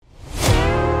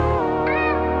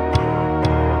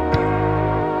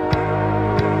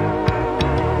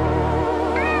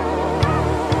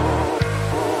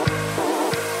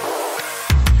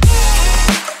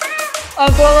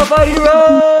Unqualified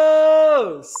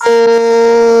Heroes!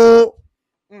 Oh,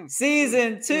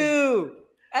 Season 2,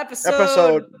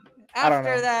 episode I don't know.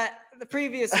 after that, the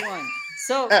previous one.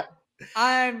 So,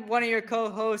 I'm one of your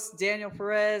co-hosts, Daniel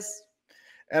Perez.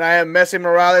 And I am Messi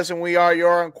Morales, and we are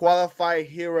your unqualified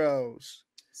heroes.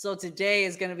 So today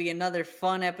is going to be another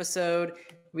fun episode.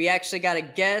 We actually got a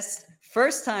guest,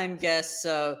 first-time guest.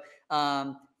 So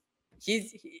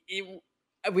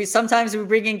we sometimes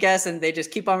bring in guests and they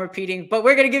just keep on repeating. But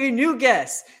we're going to give you new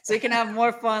guests so you can have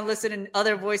more fun listening to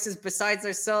other voices besides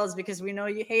ourselves because we know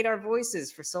you hate our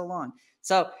voices for so long.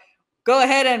 So go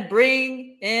ahead and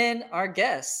bring in our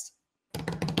guest.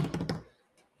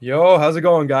 Yo, how's it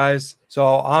going, guys?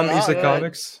 So I'm Issa good.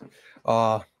 Comics.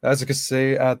 As you can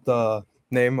see at the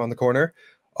name on the corner.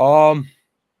 Yeah,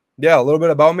 a little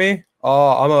bit about me.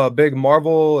 I'm a big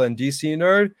Marvel and DC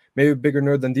nerd, maybe a bigger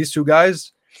nerd than these two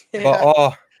guys.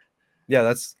 But yeah,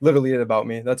 that's literally it about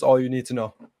me. That's all you need to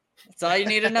know. That's all you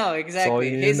need to know.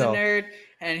 Exactly. He's a nerd,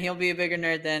 and he'll be a bigger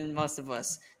nerd than most of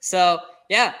us. So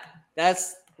yeah,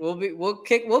 we'll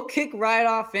kick right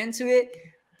off into it.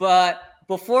 But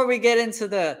before we get into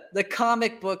the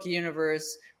comic book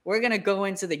universe, we're gonna go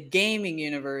into the gaming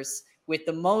universe with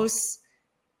the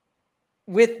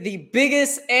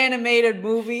biggest animated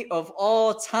movie of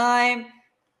all time.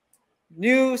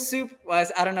 I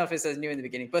don't know if it says new in the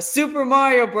beginning, but Super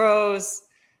Mario Bros.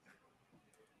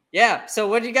 Yeah. So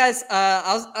what do you guys?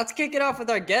 Let's kick it off with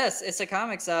our guest, Issa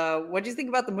Comics. What do you think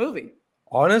about the movie?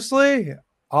 Honestly,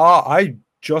 I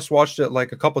just watched it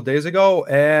like a couple days ago,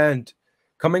 and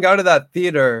coming out of that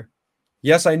theater,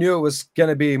 yes, I knew it was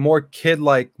gonna be more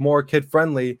kid-like, more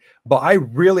kid-friendly, but I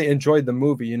really enjoyed the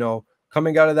movie. You know,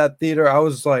 coming out of that theater, I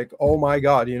was like, oh my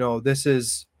god, you know, this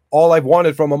is all I've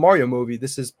wanted from a Mario movie.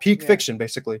 This is peak fiction,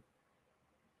 basically.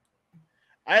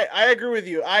 I agree with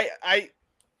you. I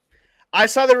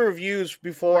saw the reviews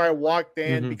before I walked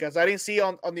in because I didn't see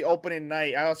on the opening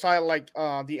night. I saw it like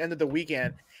the end of the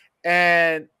weekend,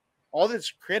 and all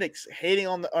these critics hating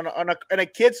on a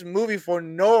kid's movie for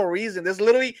no reason. There's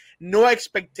literally no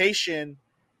expectation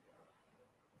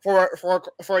for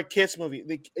a kid's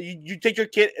movie. You take your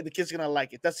kid, and the kid's gonna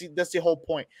like it. That's the whole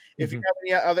point. If you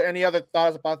have any other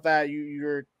thoughts about that,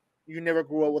 you never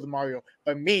grew up with Mario.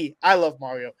 But me, I love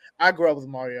Mario. I grew up with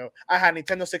Mario. I had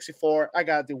Nintendo 64. I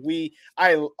got the Wii.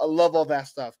 I love all that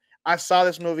stuff. I saw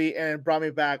this movie and it brought me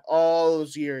back all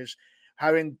those years,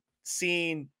 having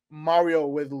seen Mario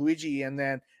with Luigi, and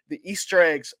then the Easter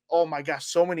eggs. Oh my gosh,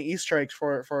 so many Easter eggs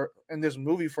for in this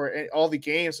movie for all the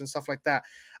games and stuff like that.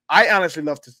 I honestly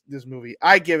loved this movie.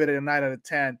 I give it a 9 out of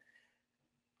 10.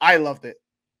 I loved it.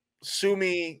 Sue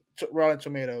me, Rotten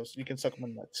Tomatoes. You can suck my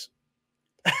nuts.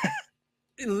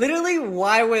 Literally,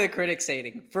 why were the critics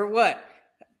hating? For what?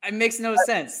 It makes no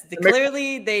sense.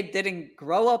 Clearly, they didn't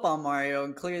grow up on Mario,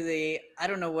 and clearly, I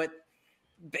don't know what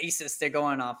basis they're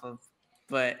going off of.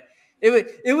 But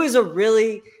it was a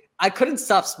really... I couldn't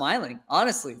stop smiling,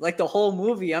 honestly. Like the whole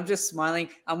movie, I'm just smiling.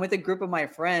 I'm with a group of my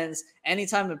friends.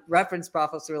 Anytime the reference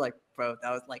profits were like, bro,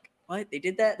 that was like, what? They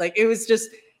did that? Like, it was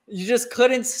just, you just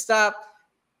couldn't stop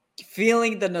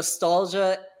feeling the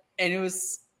nostalgia. And it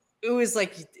was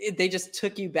like, they just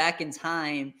took you back in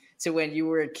time to when you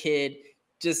were a kid,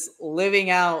 just living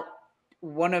out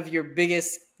one of your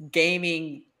biggest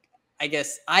gaming, I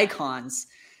guess, icons.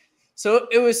 So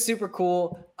it was super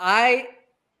cool.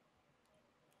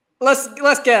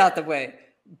 Let's get out the way.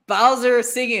 Bowser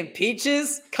singing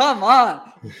Peaches? Come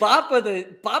on. Bop of the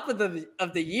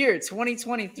year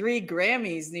 2023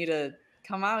 Grammys need to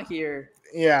come out here.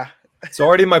 Yeah. It's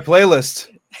already in my playlist.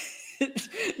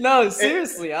 No,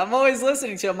 seriously. I'm always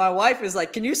listening to it. My wife is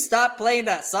like, "Can you stop playing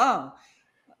that song?"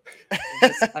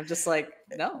 I'm just like,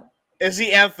 "No." It's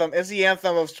the anthem. It's the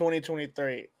anthem of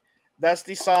 2023. That's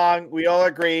the song. We all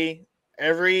agree.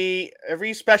 Every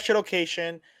special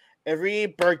occasion, every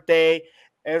birthday,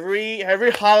 every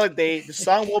holiday, the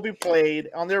song will be played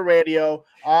on the radio,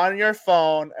 on your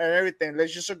phone, and everything.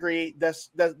 Let's just agree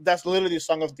that's literally the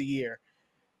song of the year.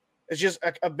 It's just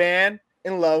a man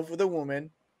in love with a woman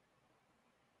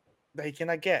that he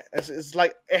cannot get. It's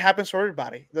like it happens for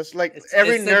everybody. That's like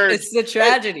nerd. It's the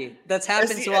tragedy that's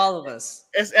happened to all of us.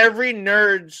 It's every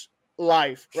nerd's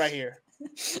life right here.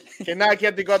 Cannot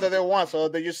get the girl that they want, so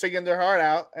they're just singing their heart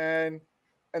out, and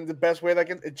the best way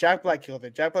Jack Black killed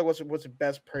it. Jack Black was the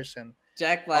best person.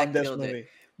 Jack Black killed it.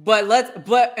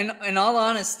 But in all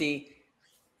honesty,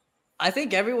 I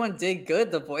think everyone did good.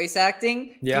 The voice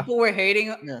acting, people were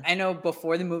hating. Yeah. I know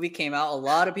before the movie came out, a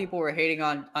lot of people were hating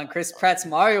on Chris Pratt's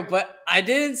Mario, but I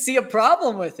didn't see a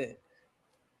problem with it.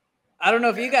 I don't know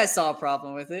if you guys saw a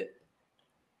problem with it.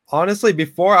 honestly,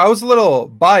 before I was a little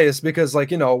biased because,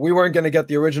 like, we weren't gonna get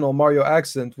the original Mario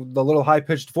accent, with the little high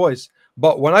pitched voice.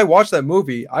 But when I watched that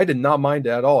movie, I did not mind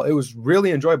it at all. It was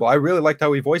really enjoyable. I really liked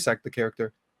how he voice acted the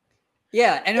character.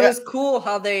 Yeah, and it was cool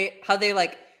how they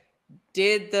like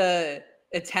did the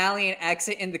Italian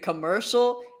accent in the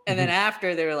commercial, and then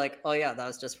after they were like, "Oh yeah, that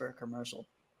was just for a commercial."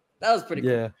 That was pretty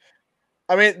cool.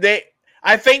 I mean,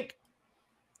 I think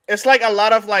it's like a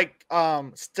lot of like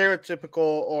stereotypical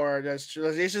or it's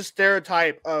just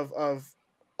stereotype of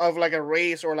like a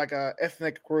race or like a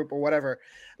ethnic group or whatever.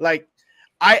 Like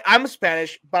I'm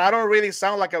Spanish, but I don't really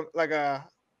sound like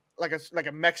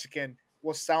a Mexican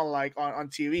will sound like on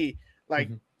TV. Like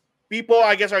people,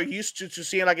 I guess, are used to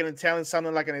seeing like an Italian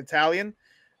sounding like an Italian.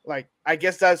 Like I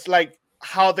guess that's like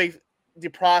how the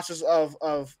process of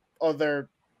their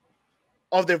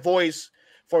voice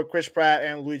for Chris Pratt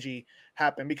and Luigi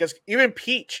happened, because even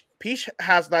Peach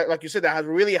has that, like you said, that has a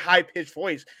really high pitched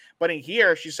voice, but in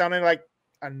here she's sounding like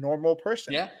a normal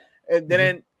person. Yeah, and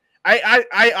then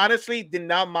I honestly did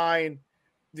not mind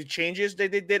the changes they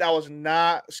did. I was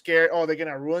not scared. Oh, they're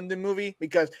gonna ruin the movie,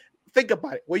 because think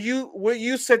about it. Will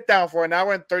you sit down for an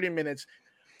hour and 30 minutes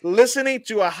listening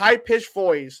to a high pitched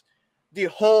voice the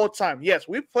whole time? Yes,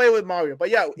 we play with Mario, but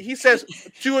yeah, he says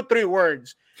 2 or 3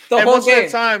 words the whole game.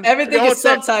 Time, everything is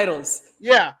subtitles.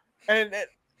 Yeah, and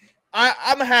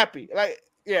I'm happy. Like,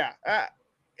 yeah,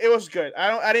 it was good.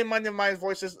 I didn't mind my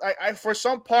voices. I for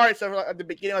some parts at the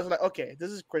beginning, I was like, okay,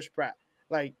 this is Chris Pratt.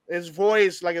 Like his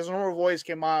voice, like his normal voice,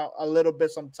 came out a little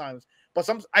bit sometimes, but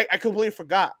I completely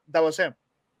forgot that was him.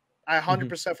 I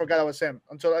 100% forgot that was him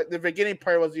until the beginning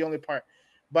part was the only part.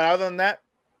 But other than that,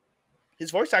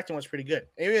 his voice acting was pretty good.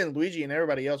 Even Luigi and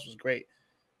everybody else was great.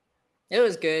 It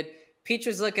was good. Peach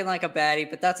was looking like a baddie,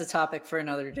 but that's a topic for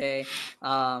another day.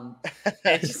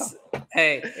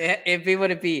 It'd be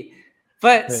what it be.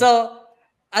 But so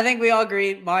I think we all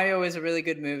agree Mario is a really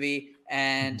good movie.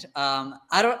 And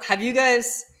have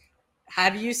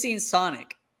you seen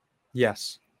Sonic?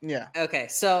 Yes. Yeah. Okay.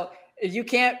 So you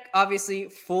can't obviously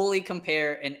fully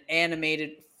compare an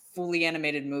fully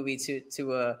animated movie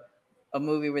to a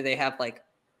movie where they have like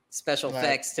special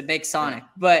effects to make Sonic.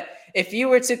 But if you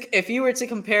were to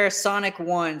compare Sonic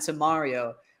 1 to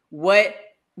Mario, what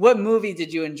movie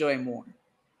did you enjoy more?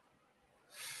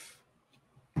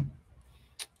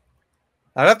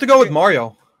 I'd have to go with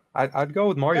Mario. I'd go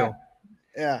with Mario.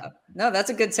 Yeah. No, that's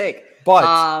a good take.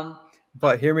 But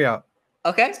hear me out.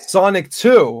 Okay. Sonic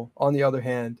 2, on the other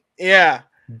hand,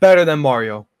 better than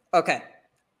Mario. Okay.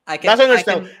 I can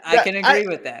agree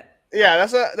with that. Yeah,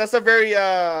 that's a very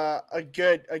a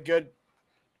good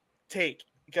take,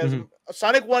 because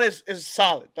Sonic 1 is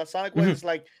solid. But Sonic 1 is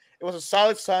like, it was a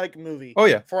solid Sonic movie. Oh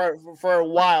yeah. For a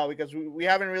while, because we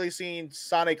haven't really seen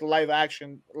Sonic live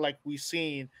action like we've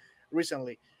seen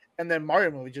recently. And then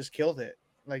Mario movie just killed it.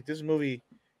 Like this movie,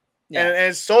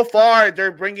 and so far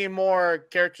they're bringing more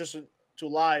characters to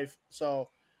life. So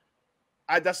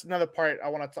that's another part I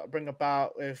want to bring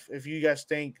about. If you guys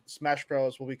think Smash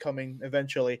Bros will be coming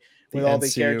eventually with all the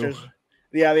characters,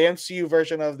 the MCU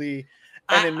version of the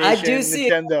animation, I do see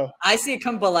Nintendo. I see it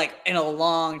come, but like in a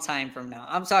long time from now.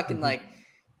 I'm talking like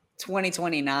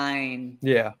 2029.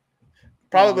 Yeah,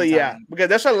 probably because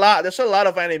there's a lot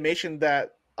of animation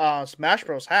that Smash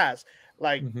Bros has.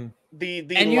 Like the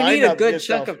and you need a good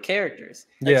chunk of characters.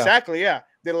 Exactly, yeah.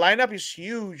 The lineup is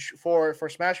huge for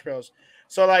Smash Bros.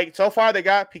 So like so far they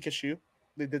got Pikachu,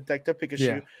 the Detective Pikachu.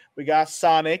 Yeah. We got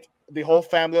Sonic, the whole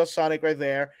family of Sonic right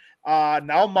there.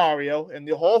 Now Mario and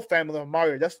the whole family of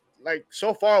Mario. That's like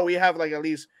so far we have like at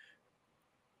least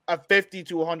 50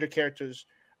 to 100 characters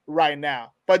right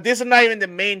now. But this is not even the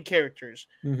main characters.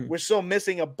 We're still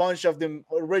missing a bunch of the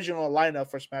original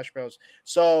lineup for Smash Bros.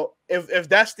 So if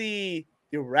that's the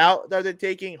route that they're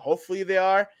taking, hopefully they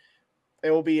are.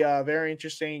 It will be very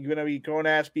interesting. You're gonna be grown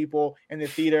ass people in the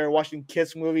theater watching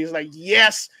kids movies. Like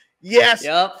yes,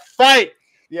 fight.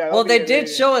 Yeah. Well, they did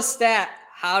show a stat.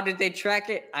 How did they track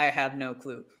it? I have no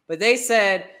clue. But they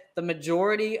said the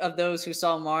majority of those who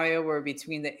saw Mario were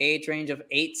between the age range of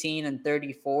 18 and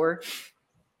 34.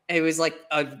 It was like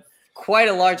quite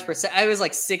a large percent. I was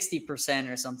like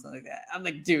 60% or something like that. I'm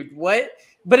like, dude, what?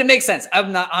 But it makes sense.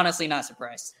 I'm honestly not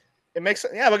surprised. It makes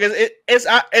sense, because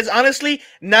it's honestly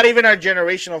not even our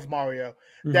generation of Mario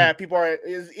that people are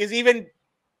even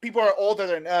people are older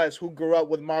than us who grew up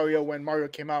with Mario when Mario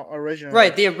came out originally.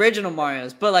 Right, the original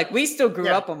Marios, but like we still grew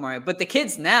up on Mario. But the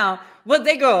kids now, what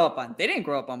they grow up on? They didn't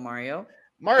grow up on Mario.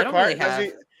 Mario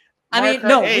Kart.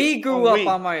 Really we grew up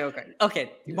on Mario Kart.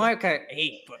 Okay, Mario Kart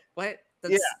 8, but what?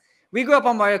 We grew up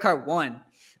on Mario Kart 1.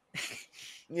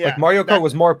 Like Mario Kart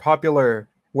was more popular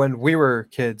when we were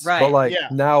kids. But Right. like Yeah.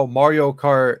 now Mario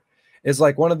Kart is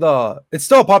like one of the, it's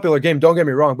still a popular game, don't get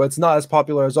me wrong, but it's not as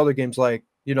popular as other games like,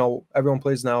 you know, everyone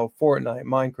plays now Fortnite,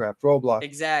 Minecraft, Roblox.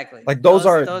 Exactly. Like those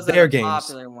are Those are their the games.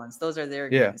 popular ones. Those are their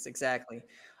Yeah. games. Exactly.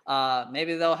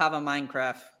 Maybe they'll have a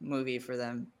Minecraft movie for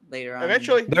them later on.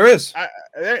 Eventually, There is.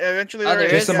 eventually Oh, there there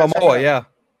is. is? Jason Yeah, check it Momoa, out. yeah.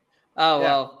 Oh Yeah.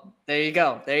 well, there you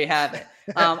go. There you have it.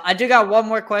 I do got one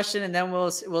more question, and then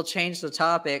we'll change the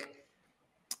topic.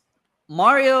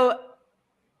 Mario,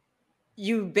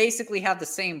 you basically have the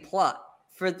same plot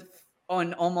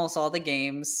on almost all the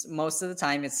games. Most of the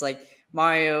time, it's like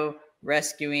Mario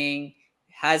rescuing,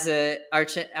 has a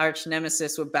arch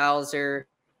nemesis with Bowser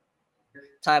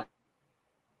type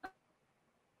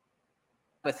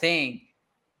of thing.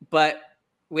 But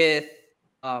with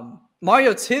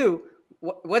Mario 2,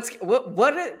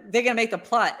 what are they gonna make the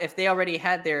plot if they already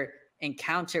had their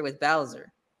encounter with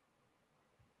Bowser?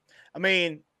 I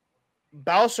mean,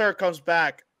 Bowser comes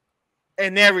back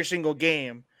in every single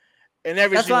game. In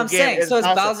every That's what single I'm game saying. is So is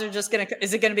Bowser. Bowser just gonna?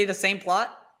 Is it gonna be the same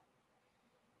plot?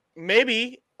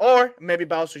 Maybe, or maybe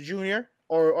Bowser Jr.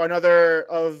 or another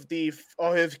of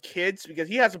his kids, because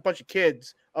he has a bunch of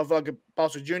kids of like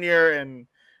Bowser Jr. and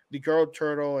the girl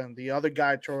turtle and the other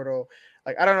guy turtle.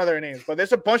 Like, I don't know their names, but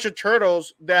there's a bunch of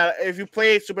turtles that if you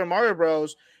play Super Mario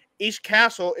Bros., each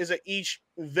castle is each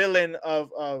villain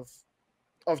of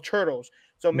turtles.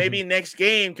 So maybe next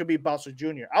game could be Bowser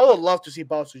Jr. I would love to see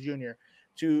Bowser Jr.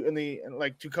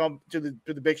 to come to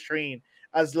the big screen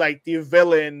as like the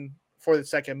villain for the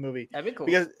second movie. That'd be cool.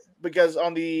 Because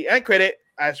on the end credit,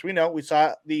 as we know, we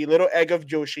saw the little egg of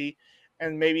Joshi,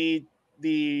 and maybe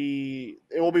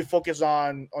it will be focused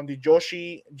on the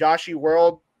Joshi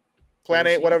world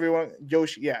planet, Yoshi? whatever you want.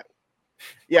 Joshi,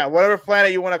 yeah, whatever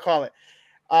planet you want to call it.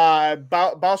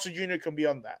 Bowser Jr. can be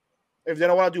on that. If they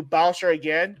don't want to do Bowser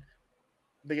again,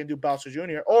 they can do Bowser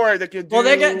Jr. Or they can do. Well,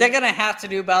 they're gonna have to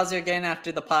do Bowser again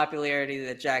after the popularity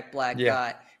that Jack Black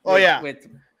got.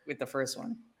 With the first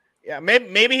one. Yeah,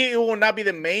 maybe he will not be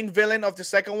the main villain of the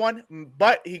second one,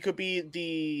 but he could be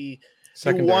the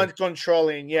one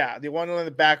controlling. Yeah, the one in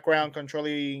the background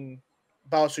controlling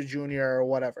Bowser Jr. or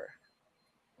whatever.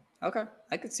 Okay,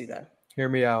 I could see that. Hear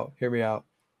me out.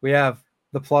 We have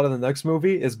the plot of the next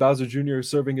movie is Bowser Jr.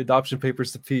 serving adoption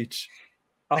papers to Peach.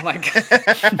 Oh my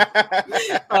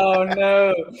god! Oh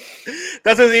no!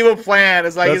 That's his evil plan.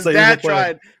 It's like That's his dad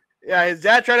tried. Yeah, his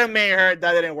dad tried to marry her.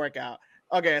 That didn't work out.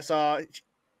 Okay, so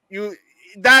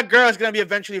that girl is gonna be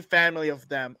eventually family of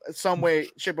them, some way,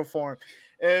 shape, or form.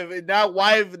 If not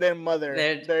wife, then mother.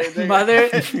 Mother.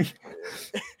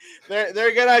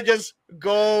 They're gonna just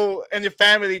go in the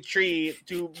family tree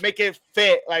to make it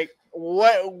fit. Like,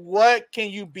 what can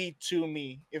you be to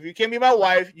me? If you can be my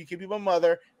wife, you can be my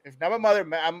mother. If not my mother,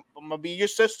 I'm gonna be your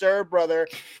sister or brother.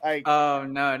 Like, oh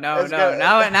no! Now we're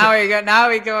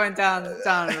going down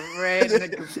right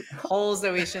in the holes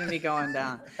that we shouldn't be going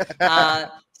down.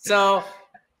 So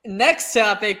next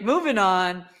topic, moving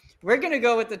on, we're gonna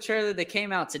go with the trailer that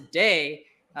came out today.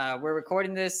 We're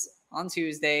recording this on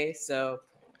Tuesday, so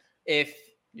if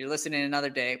you're listening another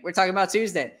day, we're talking about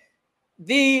Tuesday.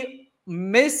 The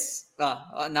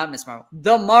not Miss Marvel,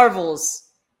 the Marvels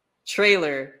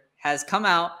trailer has come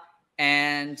out,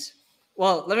 and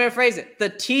well, let me rephrase it. The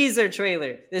teaser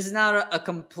trailer. This is not a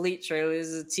complete trailer. This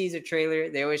is a teaser trailer.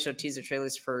 They always show teaser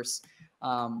trailers first,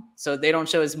 so they don't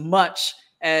show as much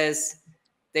as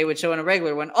they would show in a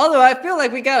regular one. Although I feel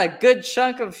like we got a good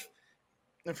chunk of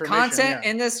content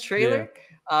in this trailer.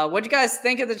 Yeah. What do you guys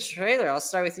think of the trailer? I'll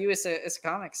start with you, Issa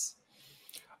Comics.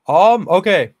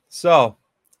 Okay, so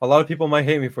a lot of people might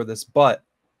hate me for this, but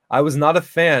I was not a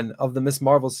fan of the Miss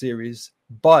Marvel series.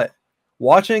 But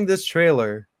watching this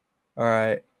trailer, all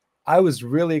right, I was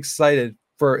really excited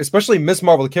for, especially Miss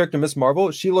Marvel, the character Miss Marvel.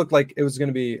 She looked like it was going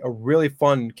to be a really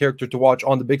fun character to watch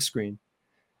on the big screen.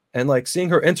 And like seeing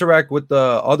her interact with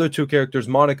the other two characters,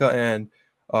 Monica and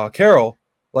Carol,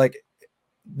 like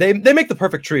they make the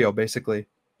perfect trio, basically.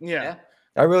 Yeah.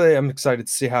 I really am excited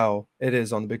to see how it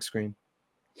is on the big screen.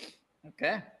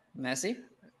 Okay. Messi?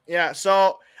 Yeah,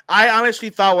 so I honestly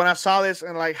thought when I saw this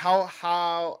and like how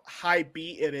high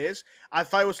beat it is, I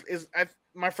thought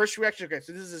my first reaction, okay,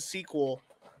 so this is a sequel,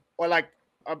 or like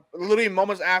literally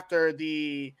moments after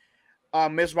the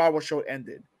Miss Marvel show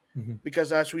ended. Mm-hmm.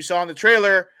 Because as we saw in the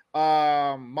trailer,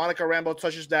 Monica Rambeau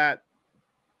touches that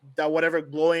whatever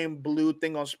glowing blue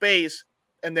thing on space,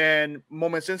 and then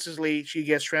moments instantly she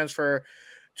gets transferred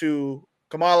to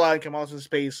Kamala, and Kamala's in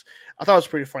space. I thought it was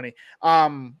pretty funny.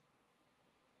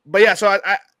 But yeah, so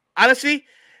I honestly,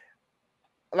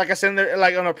 like I said,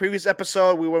 like on a previous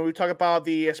episode, when we talk about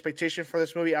the expectation for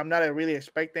this movie, I'm not really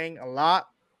expecting a lot.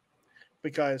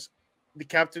 because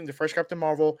the first Captain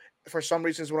Marvel, for some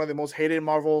reason, is one of the most hated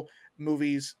Marvel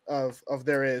movies of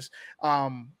there is.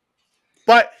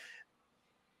 But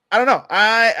I don't know.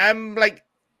 I'm like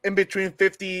in between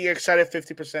 50 excited,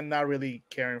 50% not really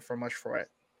caring for much for it.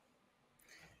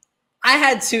 I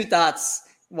had two thoughts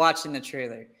watching the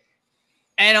trailer,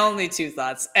 and only two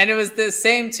thoughts, and it was the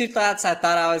same two thoughts I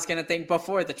thought I was gonna think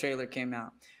before the trailer came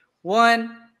out.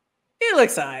 One, it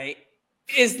looks alright.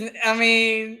 To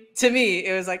me,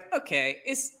 it was like, okay,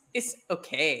 it's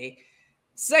okay.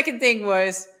 Second thing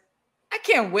was, I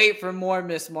can't wait for more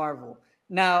Miss Marvel.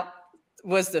 Now,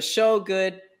 was the show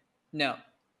good? No.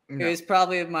 It was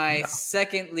probably my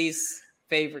second least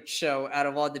favorite show out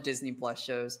of all the Disney Plus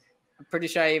shows. I'm pretty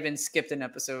sure I even skipped an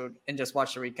episode and just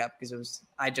watched the recap because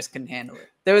I just couldn't handle it.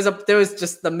 There was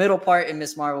just the middle part in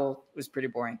Miss Marvel was pretty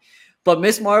boring. But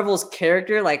Miss Marvel's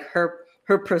character, like her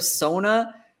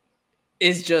persona,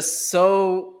 is just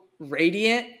so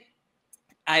radiant.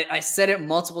 I said it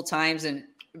multiple times, and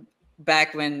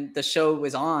back when the show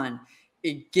was on,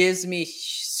 it gives me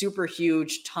super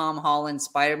huge Tom Holland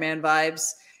Spider-Man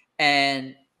vibes.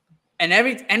 And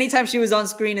anytime she was on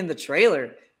screen in the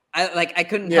trailer, I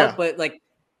couldn't help but like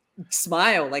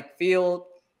smile, like feel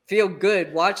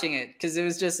good watching it, because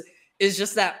it's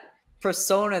just that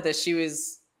persona that she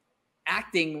was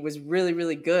acting was really,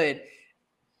 really good.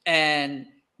 And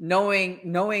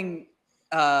knowing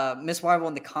Miss Marvel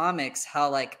in the comics, how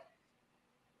like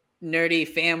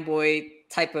nerdy fanboy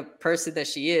type of person that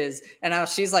she is, and how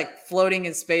she's like floating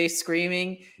in space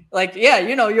screaming, like, yeah,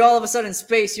 you're all of a sudden in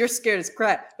space, you're scared as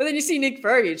crap, but then you see Nick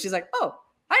Fury and she's like, oh,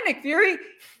 hi Nick Fury.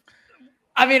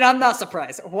 I mean, I'm not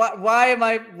surprised. Why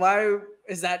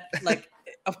is that like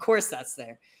of course that's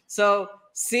there. So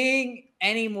seeing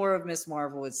any more of Miss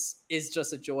Marvel is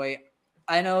just a joy.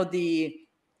 I know the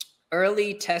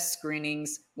early test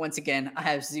screenings, once again, I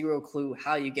have zero clue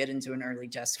how you get into an early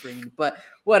test screening, but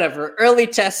whatever. Early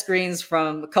test screens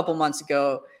from a couple months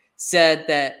ago said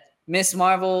that Miss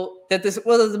Marvel,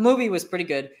 the movie was pretty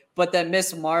good, but that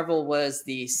Miss Marvel was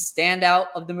the standout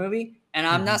of the movie. And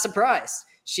I'm not surprised.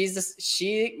 She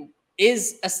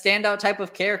is a standout type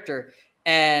of character.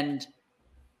 And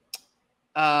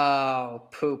oh,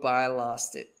 poop, I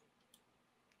lost it.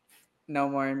 No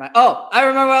more in my. Oh, I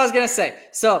remember what I was gonna say.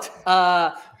 So,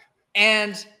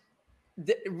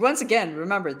 once again,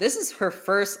 remember, this is her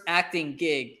first acting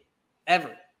gig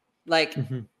ever. Like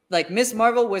Miss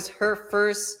Marvel was her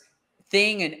first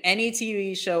thing in any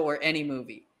TV show or any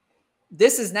movie.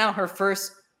 This is now her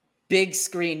first big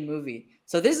screen movie.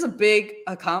 So this is a big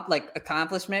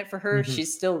accomplishment for her.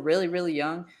 She's still really, really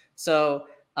young. So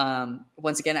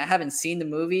once again, I haven't seen the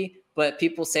movie, but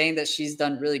people saying that she's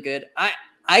done really good.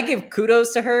 I give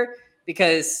kudos to her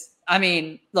because, I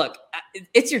mean, look,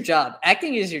 it's your job.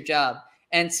 Acting is your job.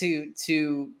 And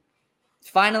to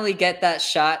finally get that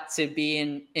shot to be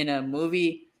in a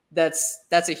movie, that's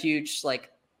a huge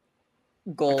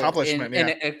goal, accomplishment, and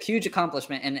a huge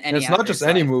accomplishment in any. And it's not just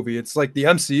any movie; it's like the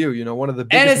MCU, one of the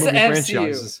biggest movie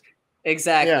franchises.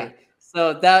 Exactly. Yeah.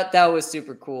 So that was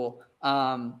super cool.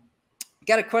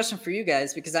 Got a question for you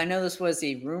guys, because I know this was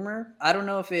a rumor. I don't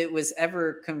know if it was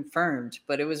ever confirmed,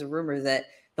 but it was a rumor that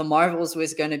The Marvels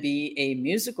was going to be a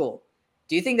musical.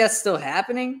 Do you think that's still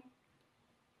happening?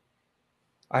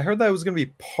 I heard that it was going to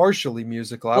be partially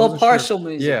musical. Partial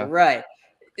musical, right.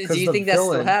 Do you think that's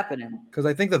still happening? Because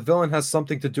I think the villain has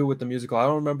something to do with the musical. I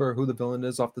don't remember who the villain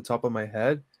is off the top of my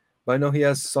head, but I know he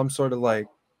has some sort of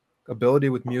ability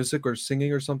with music or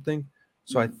singing or something.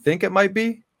 So I think it might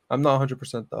be. I'm not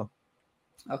 100% though.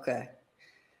 Okay.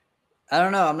 I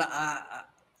don't know.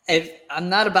 I'm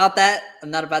not about that. I'm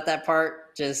not about that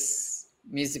part. Just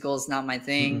musical is not my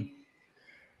thing.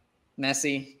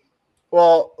 Messy.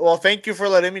 Well, thank you for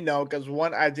letting me know, because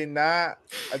one, I did not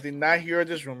hear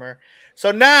this rumor.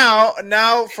 So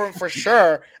now for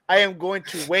sure, I am going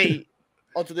to wait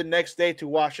until the next day to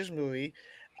watch this movie.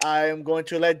 I am going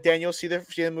to let Daniel see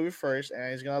the movie first,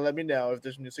 and he's gonna let me know if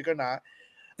there's music or not.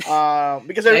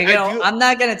 Because I'm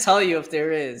not gonna tell you if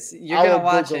there is. You're gonna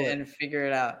watch it and figure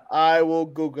it out. I will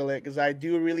Google it, because I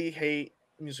do really hate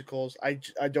musicals. I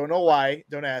don't know why.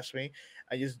 Don't ask me.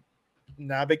 I just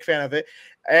not a big fan of it,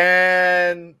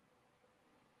 and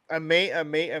I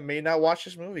may not watch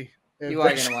this movie. You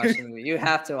are gonna watch the movie. You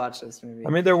have to watch this movie.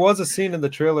 I mean, there was a scene in the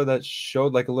trailer that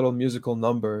showed a little musical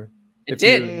number. It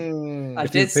did. I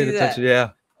did see that.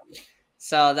 Yeah.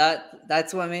 So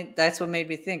that's what made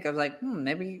me think. I was like,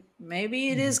 maybe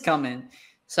it is coming.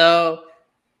 So,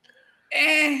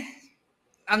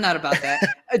 I'm not about that.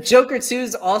 Joker 2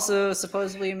 is also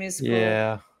supposedly a musical.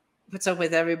 Yeah. What's up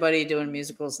with everybody doing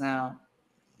musicals now?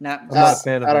 I'm not a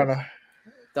fan of it. I don't know.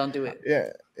 Don't do it. Yeah,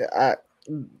 I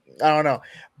don't know.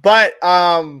 But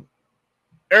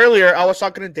earlier I was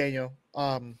talking to Daniel.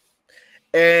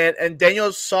 And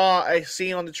Daniel saw a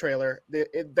scene on the trailer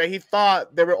that he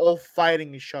thought they were all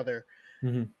fighting each other,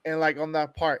 and like on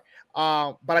that part.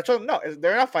 But I told him no,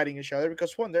 they're not fighting each other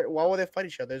because one, why would they fight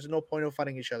each other? There's no point of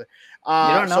fighting each other. You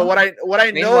don't know? So what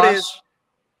I noticed,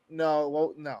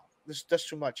 that's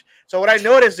too much. So what I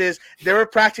noticed is they were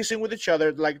practicing with each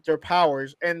other, like their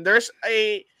powers, and there's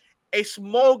a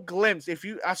small glimpse.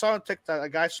 I saw on TikTok a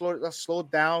guy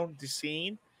slowed down the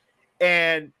scene,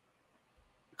 and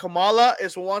Kamala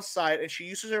is one side, and she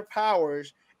uses her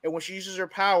powers. And when she uses her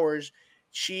powers,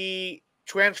 she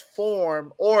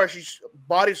transform or she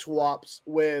body swaps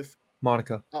with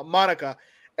Monica.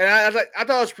 And I was like, I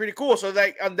thought it was pretty cool. So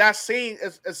like on that scene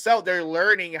itself, they're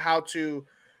learning how to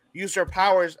use their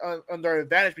powers on their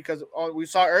advantage because we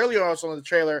saw earlier also in the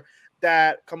trailer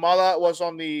that Kamala was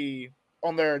on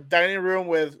their dining room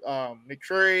with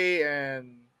McCreary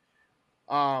and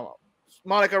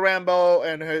Monica Rambeau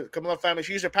and her Kamala family.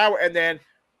 She used her power, and then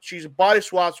she's body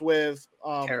swaps with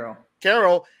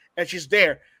Carol, and she's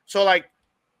there. So, like,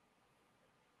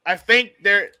 I think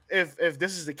if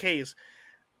this is the case,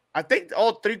 I think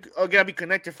all three are gonna be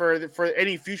connected for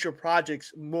any future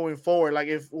projects moving forward. Like,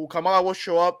 if Kamala will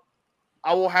show up,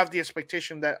 I will have the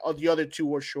expectation that the other two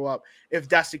will show up. If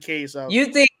that's the case, you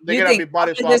think they're gonna be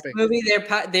body swapping. This movie,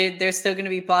 they're still gonna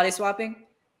be body swapping?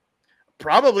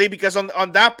 Probably because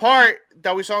on that part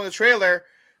that we saw in the trailer,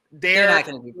 they're not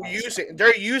going to be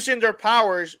they're using their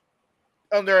powers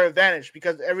on their advantage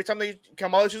because every time they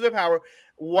come out to their power,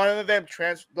 one of them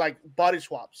body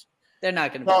swaps. They're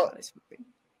not going to be body swapping.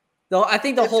 Though I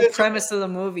think the whole premise of the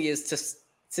movie is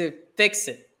to fix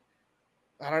it.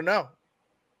 I don't know.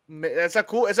 It's a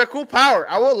cool power.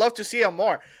 I would love to see them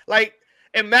more. Like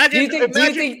imagine. Do you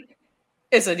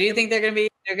think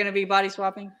they're gonna be body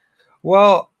swapping?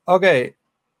 Well, okay.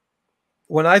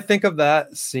 When I think of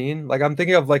that scene, like I'm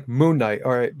thinking of like Moon Knight,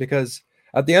 all right, because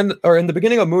at the end or in the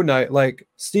beginning of Moon Knight, like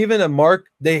Steven and Mark,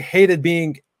 they hated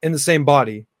being in the same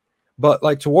body. But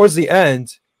like towards the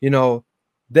end, you know,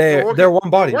 they're one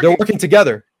body. They're working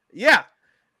together. Yeah.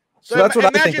 So that's what I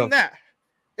think of.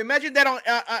 Imagine that on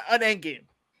Endgame.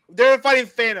 They're fighting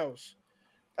Thanos.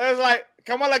 It was like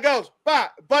Kamala goes,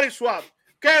 body swap.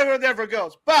 Carol never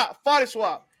goes, body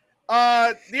swap.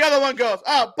 The other one goes,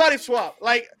 body swap.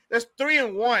 Like there's 3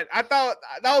 in 1. I thought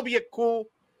that would be a cool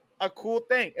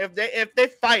thing. If they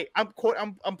fight, I'm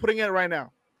putting it right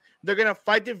now. They're gonna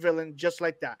fight the villain just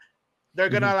like that. They're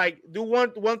gonna like do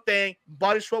one thing,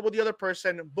 body swap with the other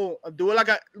person, boom, do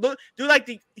like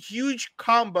the huge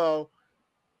combo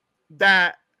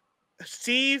that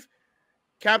Steve,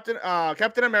 Captain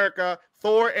America,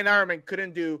 Thor, and Iron Man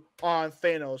couldn't do on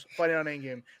Thanos fighting on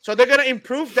Endgame. So they're gonna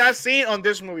improve that scene on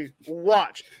this movie.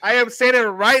 Watch. I am saying it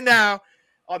right now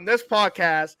on this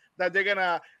podcast that they're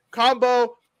gonna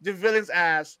combo the villain's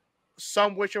ass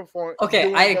some which or form.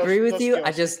 Okay, I agree with you. Skills.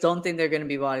 I just don't think they're gonna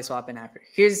be body swapping after.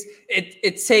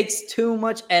 It takes too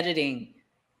much editing.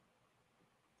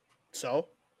 So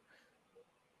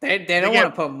they don't want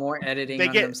to put more editing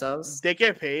on themselves. They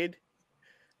get paid.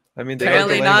 I mean,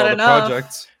 apparently not enough.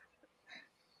 Projects.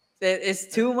 It's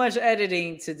too much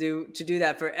editing to do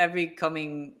that for every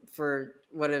coming for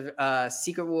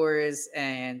Secret Wars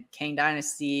and Kang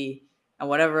Dynasty and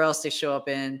whatever else they show up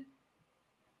in.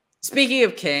 Speaking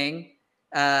of Kang,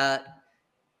 do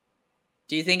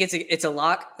you think it's a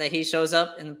lock that he shows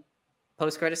up in the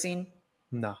post-credit scene?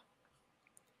 No.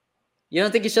 You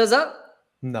don't think he shows up?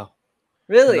 No.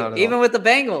 Really? Even with the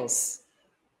Bengals?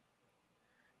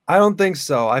 I don't think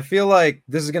so. I feel like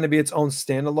this is going to be its own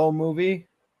standalone movie.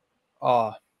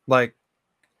 Like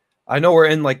I know we're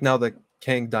in like now the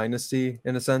Kang Dynasty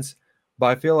in a sense, but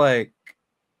I feel like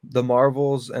the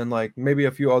Marvels and like maybe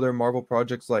a few other Marvel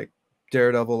projects like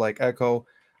Daredevil, like Echo,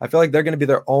 I feel like they're going to be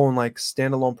their own like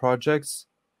standalone projects.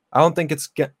 I don't think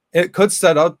it could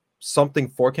set up something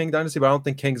for Kang Dynasty, but I don't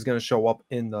think Kang's going to show up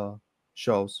in the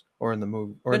shows or in the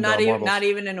movie or but not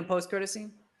even in a post-credit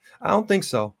scene. I don't think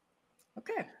so.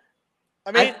 Okay.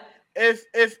 I mean,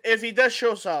 if he does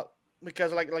shows up,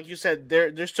 because like you said,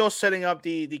 they're still setting up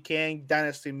the Kang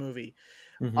Dynasty movie.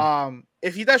 Mm-hmm.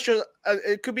 If he does show,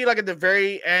 it could be like at the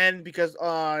very end because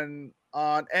on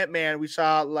Ant-Man we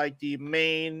saw like the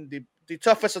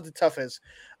toughest of the toughest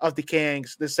of the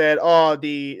Kangs. They said,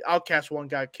 the Outcast one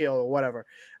got killed or whatever.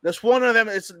 There's one of them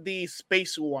is the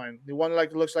space one, the one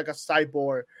like looks like a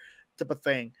cyborg type of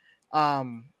thing.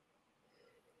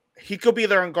 He could be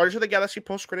there on Guardians of the Galaxy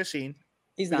post-credit scene.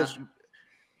 He's not.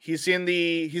 He's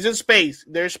in space.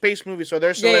 There's space movies, so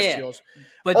there's Yeah, yeah. Celestials.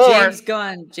 But Or-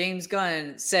 James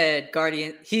Gunn said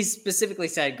Guardian. He specifically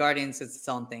said Guardians is its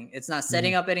own thing. It's not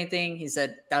setting up anything. He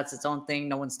said that's its own thing.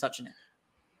 No one's touching it.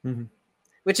 Mhm.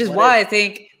 Which is why I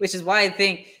think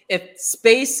if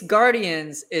Space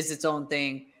Guardians is its own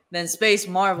thing, then Space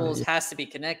Marvels has to be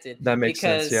connected. That makes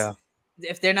sense. Yeah.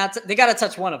 If they're not, they got to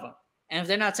touch one of them. And if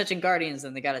they're not touching Guardians,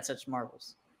 then they got to touch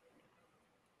Marvels.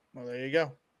 Well, there you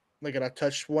go. They gotta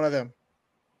touch one of them.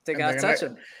 They got to touch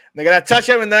them. They gotta touch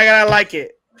them, and they're gonna like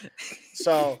it.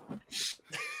 So,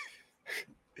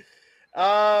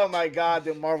 oh my God,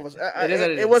 the Marvels! It is what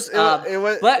it is. It was.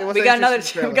 But we got another.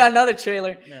 trailer. We got another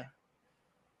trailer. Yeah.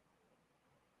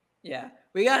 Yeah,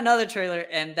 we got another trailer,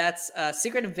 and that's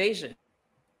Secret Invasion.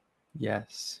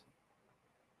 Yes.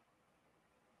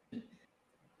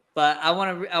 But I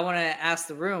want to ask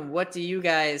the room, what do you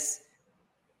guys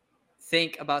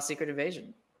think about Secret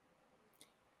Invasion?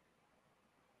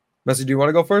 Messi, do you want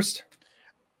to go first?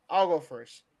 I'll go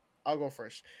first.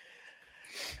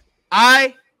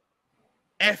 I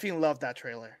effing love that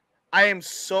trailer. I am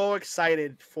so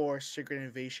excited for Secret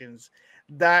Invasions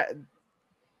that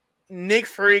Nick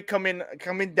Fury coming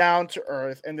down to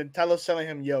Earth and then telling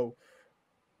him, yo,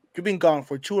 you've been gone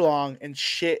for too long and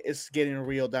shit is getting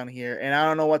real down here and I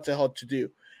don't know what the hell to do.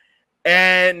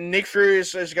 And Nick Fury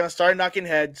is going to start knocking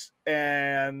heads,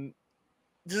 and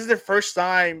this is the first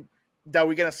time that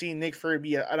we're going to see Nick Fury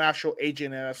be an actual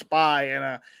agent and a spy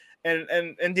and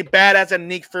the badass that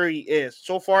Nick Fury is.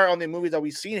 So far on the movies that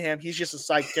we've seen him, he's just a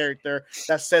side character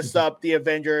that sets up the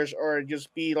Avengers or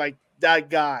just be like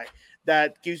that guy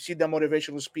that gives you the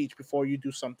motivational speech before you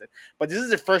do something. But this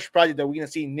is the first project that we're going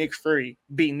to see Nick Fury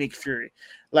be Nick Fury.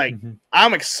 Like,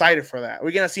 I'm excited for that. We're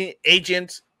going to see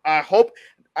agents.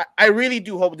 I really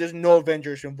do hope there's no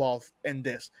Avengers involved in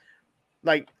this.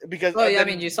 Like, because... Oh, yeah, I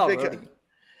mean, you saw Rhodey.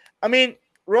 I mean,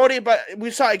 Rhodey, but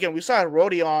we saw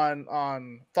Rhodey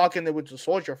on Falcon the Winter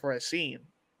Soldier for a scene.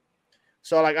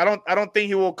 So, like, I don't think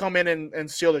he will come in and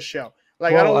steal the show.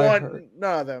 Like, I don't want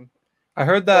none of them. I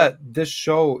heard that this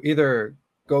show either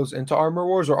goes into Armor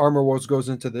Wars or Armor Wars goes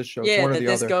into this show. Yeah, it's one or the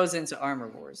this other. goes into Armor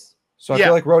Wars. So I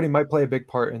feel like Rhodey might play a big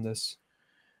part in this.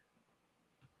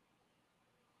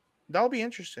 That'll be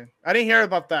interesting. I didn't hear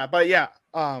about that, but yeah,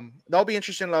 that'll be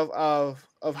interesting of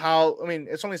how. I mean,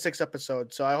 it's only 6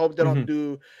 episodes, so I hope they don't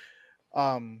do.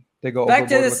 They go back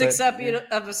to the with 6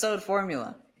 episode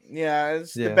formula. Yeah,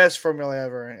 it's the best formula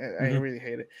ever. I really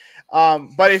hate it.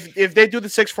 But if they do the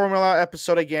 6 formula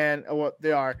episode again, what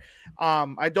they are,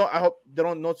 I hope they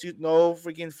don't no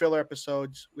freaking filler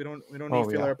episodes. We don't need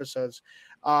filler episodes.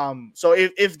 So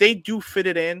if they do fit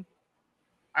it in,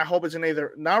 I hope it's in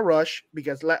either not rush,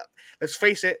 because let's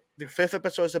face it, the 5th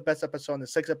episode is the best episode and the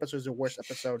 6th episode is the worst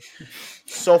episode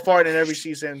so far in every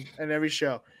season and every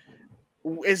show.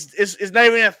 It's not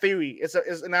even a theory. It's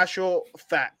an actual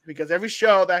fact, because every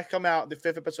show that come out, the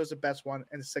 5th episode is the best one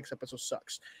and the 6th episode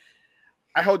sucks.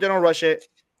 I hope they don't rush it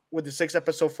with the 6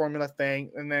 episode formula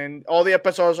thing, and then all the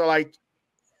episodes are like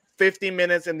 50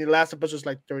 minutes and the last episode is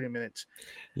like 30 minutes.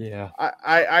 Yeah.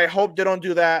 I hope they don't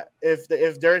do that. If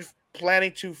they're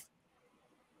planning to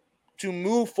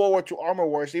move forward to Armor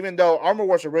Wars, even though Armor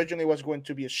Wars originally was going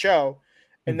to be a show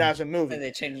and now it's a movie. And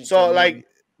they changed it. So like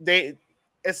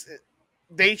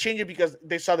they change it because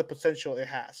they saw the potential it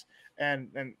has. And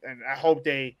I hope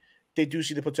they do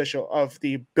see the potential of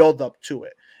the build up to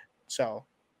it. So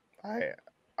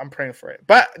I'm praying for it.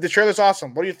 But the trailer's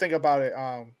awesome. What do you think about it,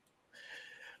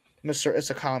 Mr.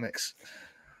 Issa Comics?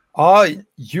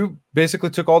 You basically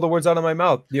took all the words out of my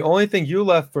mouth. The only thing you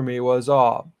left for me was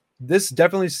this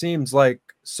definitely seems like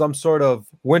some sort of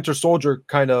Winter Soldier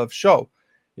kind of show.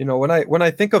 You know, when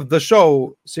I think of the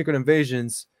show Secret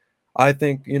Invasions, I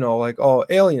think, like,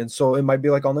 aliens, so it might be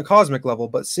like on the cosmic level,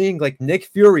 but seeing like Nick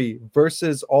Fury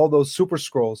versus all those Super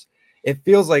Skrulls, it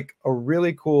feels like a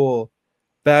really cool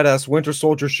badass Winter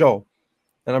Soldier show,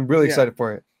 and I'm really excited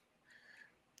for it.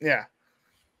 Yeah.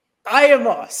 I am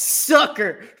a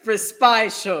sucker for spy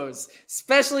shows,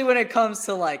 especially when it comes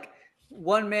to like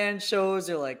one-man shows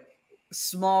or like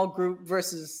small group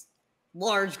versus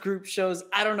large group shows.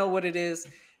 I don't know what it is.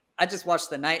 I just watched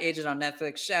The Night Agent on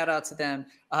Netflix. Shout out to them.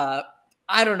 I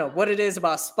don't know what it is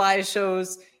about spy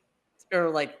shows or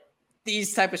like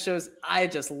these type of shows. I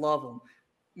just love them.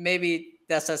 Maybe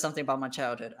that says something about my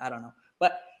childhood. I don't know.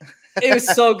 But it was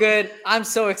so good. I'm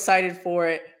so excited for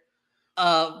it.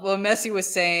 What Messi was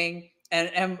saying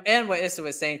and what Issa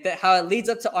was saying, that how it leads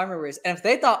up to Armor Wars. And if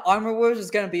they thought Armor Wars was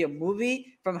going to be a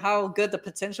movie from how good the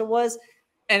potential was,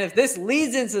 and if this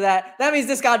leads into that, that means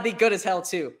this got to be good as hell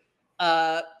too.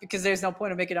 Because there's no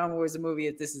point of making Armor Wars a movie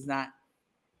if this is not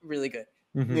really good.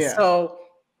 Mhm. Yeah. So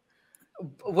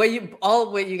what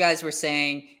you guys were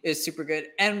saying is super good.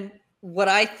 And what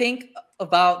I think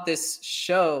about this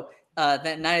show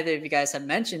that neither of you guys have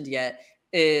mentioned yet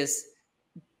is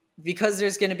because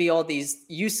there's going to be all these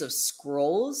use of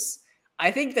scrolls.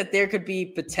 I think that there could be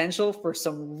potential for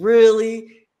some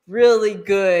really, really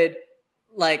good,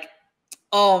 like,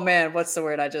 oh man, what's the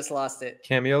word? I just lost it.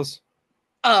 Cameos.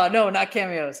 Oh no, not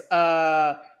cameos.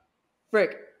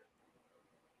 Frick.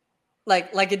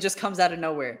 Like it just comes out of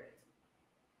nowhere.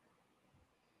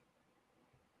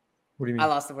 What do you I mean?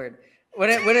 lost the word.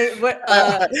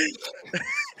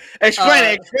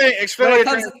 Explain Explain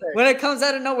when it comes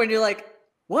out of nowhere and you're like,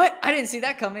 what? I didn't see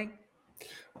that coming.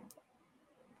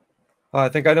 I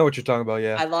think I know what you're talking about.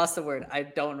 Yeah. I lost the word. I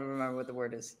don't remember what the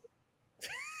word is.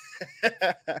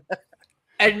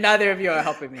 And neither of you are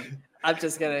helping me. I'm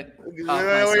just gonna I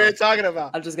know what you're talking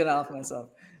about. I'm just gonna off myself.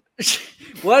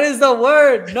 What is the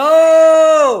word?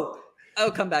 No!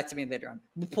 It'll come back to me later on.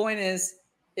 The point is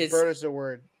Bird is the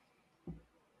word.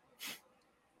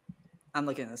 I'm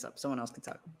looking this up. Someone else can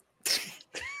talk.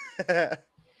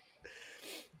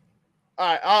 All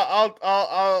right,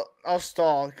 I'll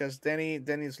stall because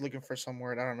Denny's looking for some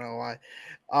word. I don't know why.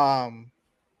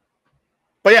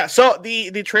 But yeah, so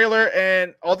the trailer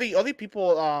and all the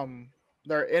people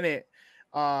that are in it.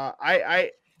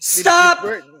 I Stop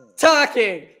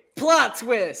talking. Plot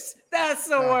twist. That's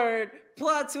the word.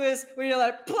 Plot twist. When you're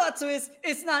like, plot twist.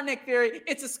 It's not Nick Fury.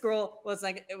 It's a scroll. Well, it's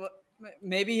like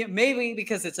maybe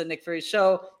because it's a Nick Fury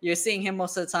show, you're seeing him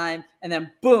most of the time, and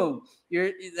then boom,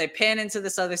 they pan into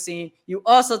this other scene. You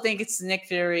also think it's Nick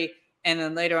Fury, and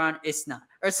then later on it's not,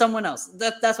 or someone else.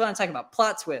 That's what I'm talking about.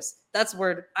 Plot twist. That's a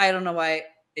word. I don't know why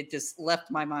it just left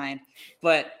my mind,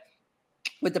 but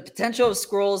with the potential of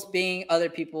scrolls being other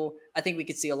people, I think we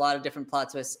could see a lot of different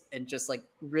plot twists and just like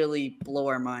really blow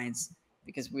our minds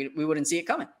because we wouldn't see it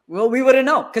coming. Well, we wouldn't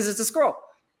know because it's a scroll.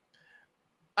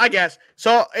 I guess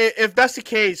so. If that's the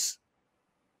case,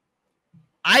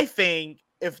 I think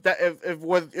if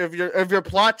your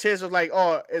plot twist is like,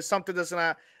 oh, it's something that's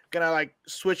gonna like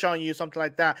switch on you, something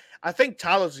like that, I think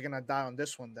Talos is gonna die on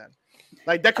this one. Then,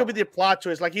 like that could be the plot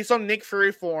twist. Like he's on Nick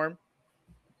Fury form,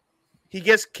 he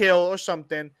gets killed or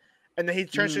something, and then he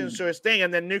turns into his thing,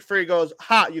 and then Nick Fury goes,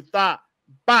 "Ha, you thought,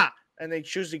 bah," and they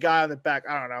shoots the guy on the back.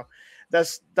 I don't know.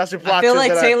 That's the plot. I feel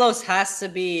like Talos has to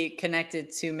be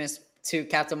connected to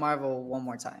Captain Marvel one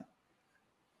more time.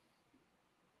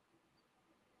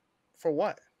 For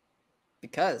what?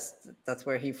 Because that's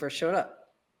where he first showed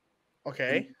up.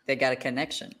 Okay. They got a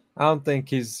connection. I think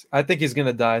he's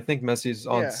gonna die. I think Messi's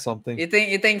on something. You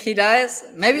think he dies?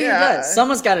 Maybe he does.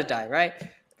 Someone's got to die, right?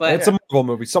 But it's a Marvel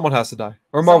movie. Someone has to die,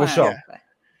 or a Marvel show.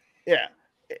 Yeah.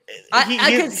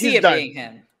 I could see it being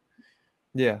him.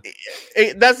 Yeah.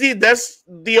 That's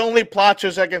the only plot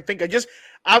twist I can think of.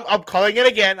 I'm calling it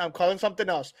again. I'm calling something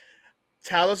else.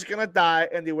 Talos is gonna die,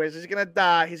 and the Wizard is gonna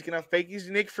die. He's gonna fake he's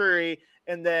Nick Fury,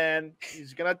 and then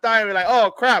he's gonna die. And we're like, oh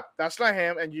crap, that's not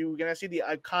him. And you're gonna see the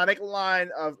iconic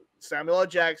line of Samuel L.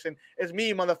 Jackson, "It's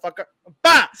me, motherfucker."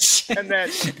 Bah! And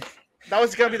then that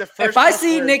was gonna be the first. If I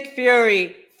see Nick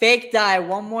Fury fake die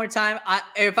one more time,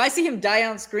 if I see him die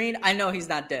on screen, I know he's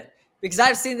not dead because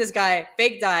I've seen this guy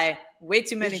fake die way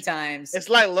too many times. It's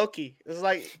like Loki. It's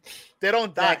like they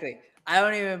don't die. Exactly. I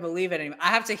don't even believe it anymore. I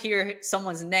have to hear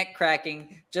someone's neck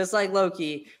cracking, just like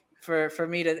Loki, for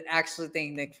me to actually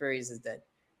think Nick Fury is dead.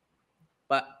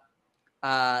 But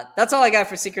that's all I got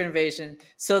for Secret Invasion.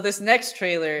 So this next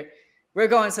trailer, we're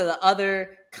going to the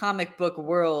other comic book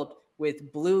world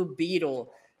with Blue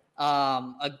Beetle,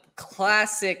 a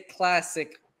classic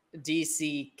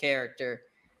DC character.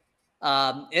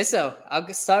 Issa,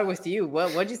 I'll start with you.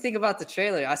 What do you think about the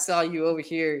trailer? I saw you over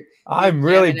here. I'm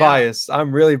really biased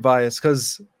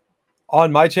because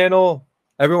on my channel,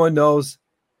 everyone knows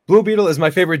Blue Beetle is my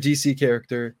favorite DC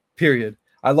character, period.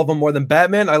 I love him more than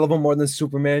Batman. I love him more than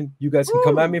Superman. You guys can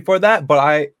come at me for that,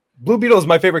 but Blue Beetle is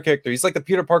my favorite character. He's like the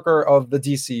Peter Parker of the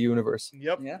DC universe.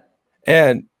 Yep. Yeah.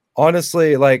 And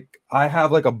honestly, like I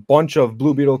have like a bunch of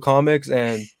Blue Beetle comics,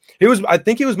 and I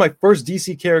think he was my first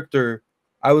DC character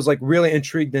I was like really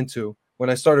intrigued into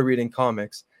when I started reading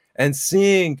comics, and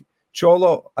seeing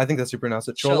Cholo, I think that's how you pronounce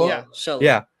it, Cholo. Cholo.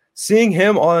 Yeah. Seeing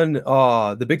him on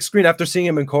the big screen after seeing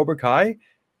him in Cobra Kai,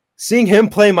 seeing him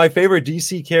play my favorite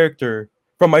DC character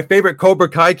from my favorite Cobra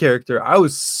Kai character, I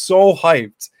was so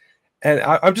hyped. And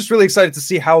I'm just really excited to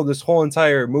see how this whole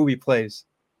entire movie plays.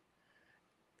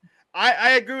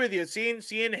 I agree with you.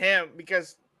 Seeing him,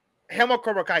 because him on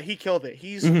Cobra Kai, he killed it.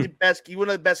 He's the best. He's one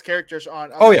of the best characters on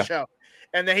the show.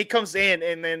 And then he comes in,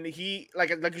 and then he like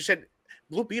you said,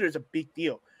 Blue Beetle is a big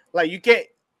deal. Like you get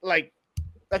like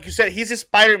like you said, he's a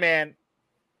Spider-Man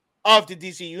of the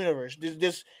DC universe.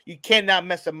 This you cannot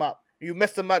mess him up. You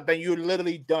mess him up, then you're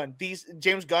literally done.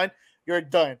 James Gunn, you're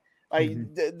done. Like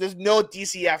there's no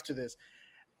DC after this.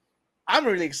 I'm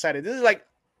really excited. This is like,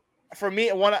 for me,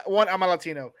 one I'm a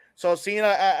Latino, so seeing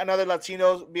another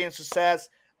Latino being success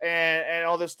and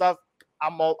all this stuff,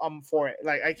 I'm for it.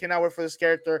 Like I cannot wait for this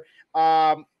character.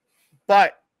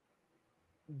 But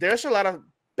there's a lot of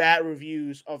bad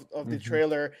reviews of the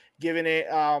trailer, giving it.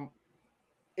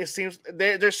 It seems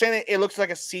they're saying it looks like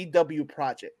a CW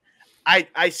project.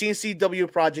 I seen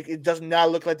CW project. It does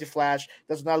not look like the Flash.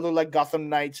 Does not look like Gotham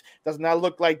Knights. Does not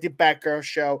look like the Batgirl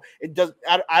show. It does.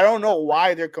 I don't know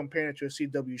why they're comparing it to a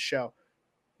CW show,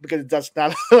 because it does not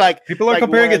look like. People are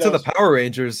comparing it to the Power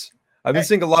Rangers. I've been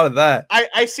seeing a lot of that.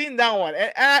 I seen that one,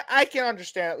 and I can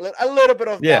understand a little bit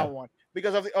of that one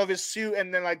because of his suit,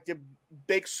 and then like the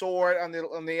big sword on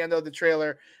the end of the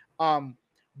trailer.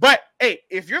 But hey,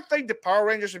 if you think the Power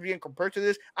Rangers are being compared to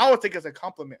this, I would think it's a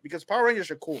compliment, because Power Rangers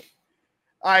are cool.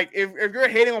 Like if you're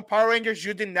hating on Power Rangers,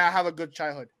 you did not have a good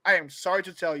childhood. I am sorry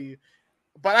to tell you,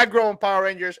 but I grew up on Power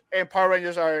Rangers, and Power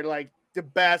Rangers are like the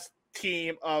best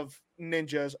team of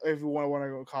ninjas, if you want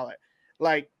to call it.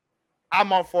 Like,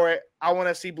 I'm all for it. I want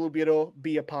to see Blue Beetle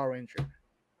be a Power Ranger.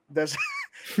 That's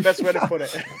best way to put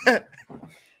it.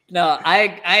 No,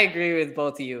 I agree with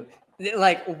both of you.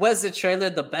 Like, was the trailer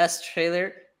the best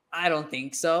trailer? I don't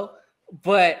think so.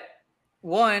 But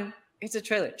one, it's a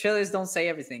trailer. Trailers don't say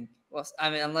everything. Well, I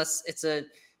mean, unless it's a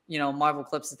Marvel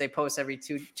clips that they post every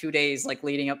two days, like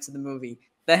leading up to the movie,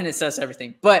 then it says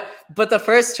everything. But the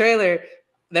first trailer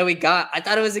that we got, I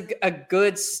thought it was a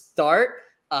good start.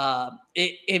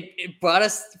 It brought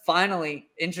us finally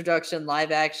introduction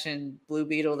live action Blue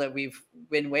Beetle that we've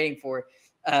been waiting for.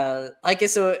 Like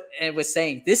Issa was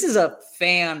saying, this is a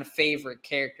fan favorite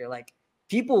character. Like,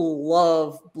 people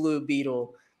love Blue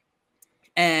Beetle.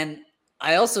 And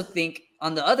I also think,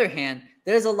 on the other hand,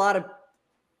 there's a lot of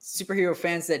superhero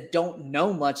fans that don't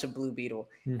know much of Blue Beetle.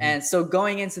 And so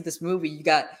going into this movie, you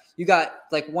got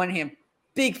like one hand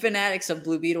big fanatics of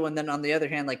Blue Beetle, and then on the other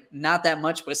hand, like not that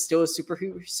much, but still a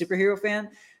superhero fan.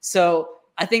 So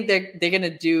I think they're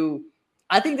gonna do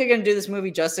this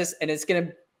movie justice, and it's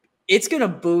gonna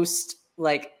boost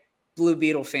like Blue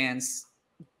Beetle fans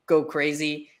go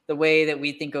crazy the way that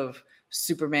we think of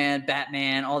Superman,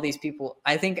 Batman, all these people.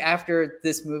 I think after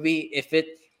this movie, if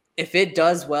it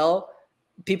does well,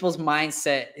 people's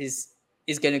mindset is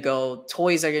going to go,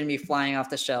 toys are going to be flying off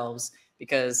the shelves,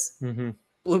 because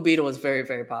Blue Beetle is very,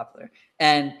 very popular.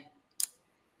 And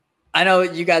I know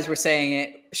you guys were saying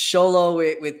it,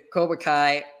 Sholo with Cobra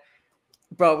Kai,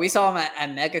 bro, we saw him at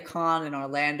MegaCon in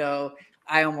Orlando.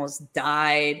 I almost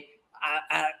died.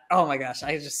 Oh my gosh,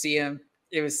 I just see him.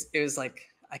 It was like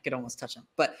I could almost touch him,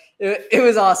 but it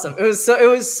was awesome. It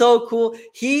was so cool.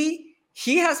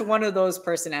 He has one of those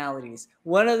personalities,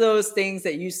 one of those things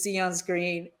that you see on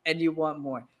screen and you want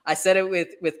more. I said it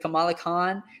with Kamala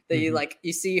Khan, that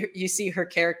you see her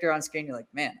character on screen. You're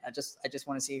like, man, I just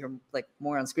want to see her like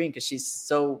more on screen, because she's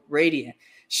so radiant.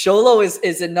 Sholo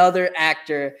is another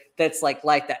actor that's like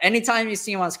that. Anytime you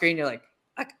see him on screen, you're like,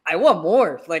 I want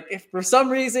more. Like, if for some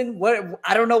reason,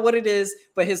 I don't know what it is,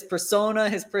 but his persona,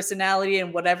 his personality,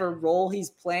 and whatever role he's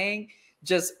playing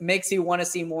just makes you want to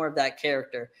see more of that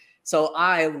character. So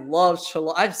I love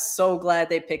Sholo. I'm so glad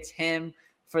they picked him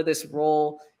for this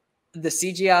role. The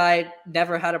CGI,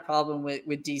 never had a problem with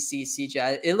DC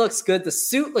CGI. It looks good. The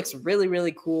suit looks really,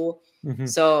 really cool.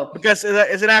 So because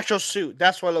it's an actual suit,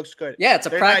 that's what looks good. Yeah, it's a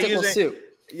practical suit.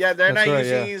 Yeah, they're not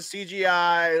using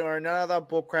CGI or none of that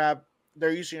bullcrap.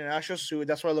 They're using an actual suit.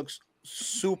 That's why it looks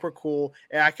super cool.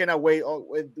 And I cannot wait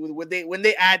when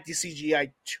they add the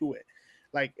CGI to it.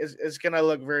 Like, it's gonna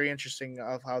look very interesting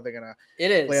of how they're gonna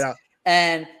play it out.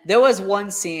 And there was one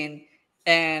scene,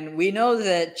 and we know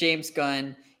that James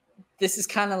Gunn, this is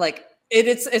kind of like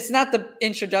it's not the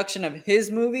introduction of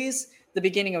his movies, the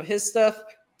beginning of his stuff,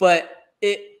 but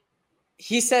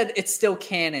he said it's still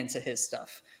canon to his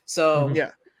stuff. So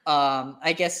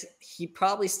I guess he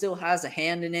probably still has a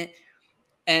hand in it.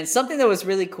 And something that was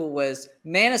really cool was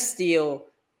Man of Steel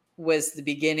was the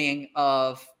beginning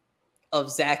of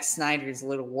Zack Snyder's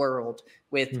little world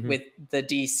with the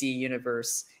DC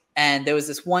universe. And there was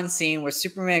this one scene where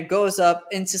Superman goes up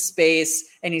into space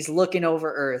and he's looking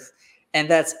over Earth. And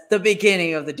that's the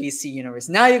beginning of the DC universe.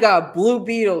 Now you got Blue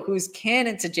Beetle, who's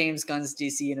canon to James Gunn's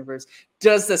DC universe,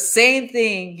 does the same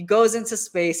thing. He goes into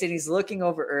space and he's looking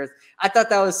over Earth. I thought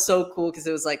that was so cool, because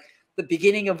it was like the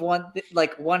beginning of one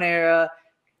era,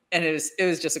 and it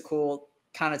was just a cool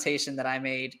connotation that I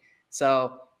made.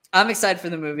 So I'm excited for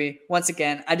the movie. Once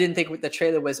again, I didn't think the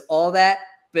trailer was all that,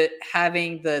 but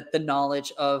having the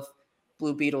knowledge of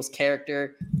Blue Beetle's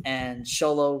character and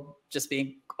Sholo just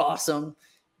being awesome,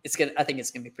 I think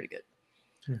it's gonna be pretty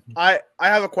good. I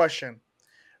have a question.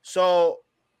 So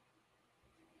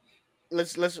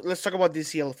let's talk about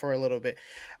DC for a little bit.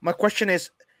 My question is,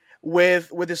 with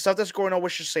the stuff that's going on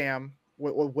with Shazam,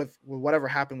 with whatever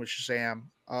happened with Shazam,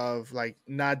 of like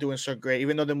not doing so great,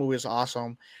 even though the movie is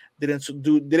awesome, didn't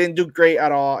do great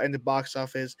at all in the box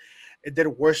office. It did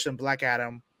worse than Black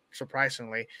Adam,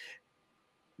 surprisingly.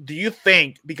 Do you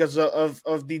think, because of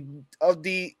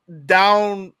the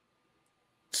down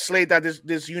slate that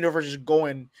this universe is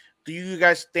going, do you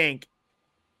guys think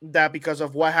that because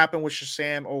of what happened with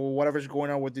Shazam or whatever's going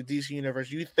on with the DC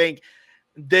universe, you think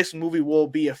this movie will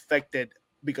be affected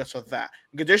because of that?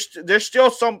 Because there's still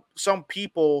some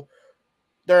people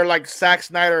that are like Zack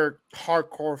Snyder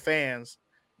hardcore fans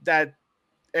that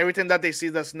everything that they see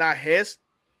that's not his,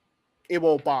 it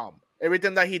will bomb.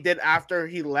 Everything that he did after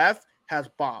he left has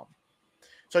bombed.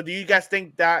 So do you guys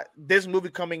think that this movie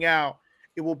coming out,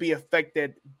 it will be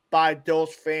affected by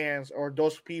those fans or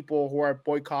those people who are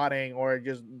boycotting or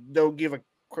just don't give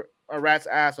a rat's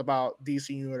ass about DC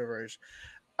Universe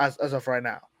as of right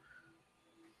now?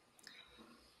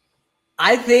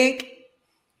 I think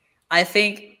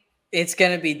it's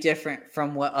going to be different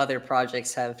from what other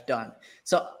projects have done.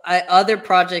 So other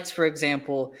projects, for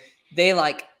example, they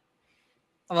like,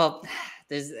 well,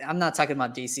 I'm not talking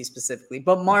about DC specifically,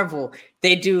 but Marvel,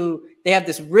 they have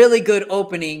this really good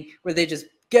opening where they just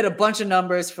get a bunch of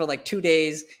numbers for like 2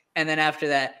 days. And then after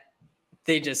that,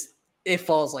 it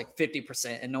falls like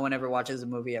 50% and no one ever watches a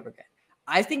movie ever again.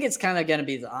 I think it's kind of going to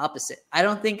be the opposite. I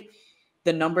don't think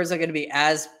the numbers are going to be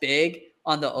as big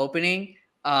on the opening.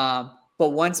 But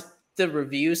once the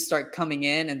reviews start coming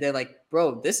in and they're like,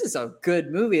 bro, this is a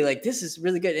good movie. Like, this is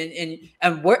really good. And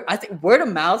I think word of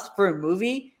mouth for a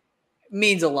movie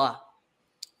means a lot.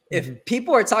 If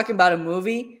people are talking about a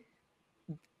movie,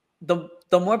 the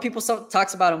more people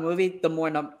talks about a movie, the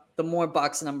more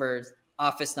box numbers,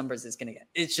 office numbers it's going to get.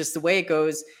 It's just the way it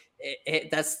goes.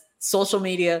 That's social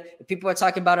media. If people are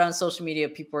talking about it on social media,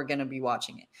 people are going to be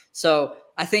watching it. So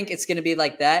I think it's going to be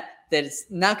like that it's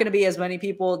not going to be as many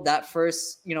people that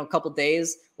first, couple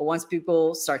days. But once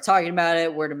people start talking about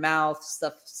it, word of mouth,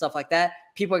 stuff like that,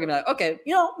 people are going to be like, okay,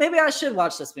 maybe I should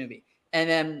watch this movie. And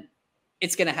then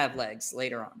it's going to have legs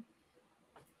later on.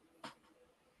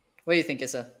 What do you think,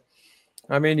 Issa?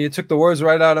 I mean, you took the words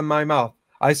right out of my mouth.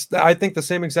 I think the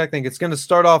same exact thing. It's going to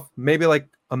start off maybe like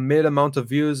a mid amount of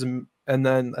views, and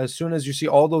then as soon as you see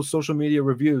all those social media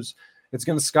reviews, it's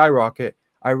going to skyrocket.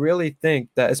 I really think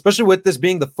that, especially with this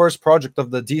being the first project of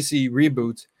the DC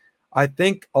reboot, I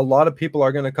think a lot of people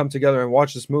are going to come together and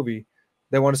watch this movie.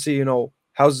 They want to see,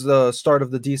 how's the start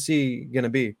of the DC going to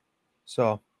be.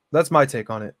 So that's my take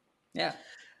on it. Yeah.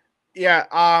 Yeah.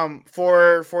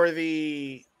 For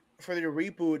the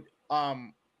reboot,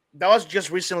 that was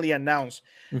just recently announced.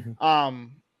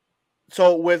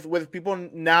 So with people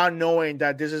now knowing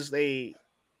that this is the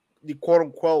quote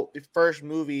unquote the first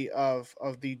movie of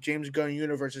the James Gunn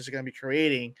universe is going to be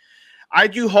creating, I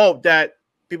do hope that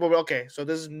people will, okay, so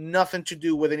this is nothing to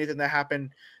do with anything that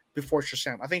happened before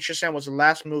Shazam. I think Shazam was the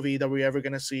last movie that we're ever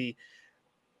going to see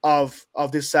of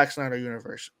this Zack Snyder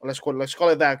universe. Let's call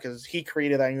it that, because he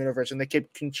created that universe and they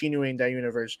keep continuing that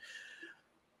universe.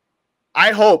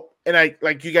 I hope, and I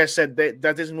like you guys said,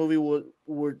 that this movie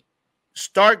would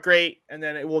start great and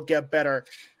then it will get better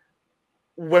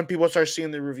when people start seeing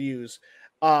the reviews.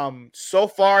 So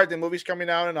far the movie's coming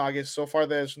out in August. So far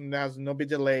there's no big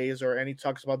delays or any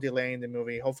talks about delaying the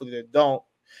movie. Hopefully they don't.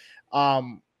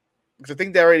 Because I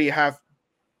think they already have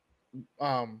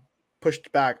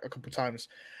pushed back a couple times.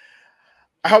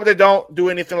 I hope they don't do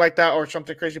anything like that or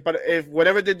something crazy. But if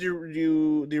whatever they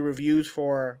do the reviews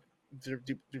for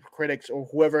the critics or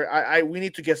whoever, we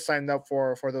need to get signed up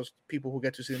for those people who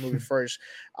get to see the movie first.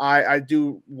 I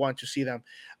do want to see them.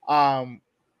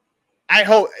 I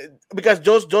hope, because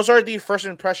those are the first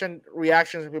impression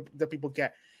reactions that people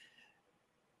get.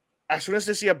 As soon as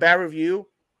they see a bad review,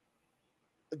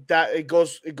 that it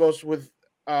goes with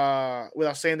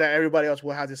without saying that everybody else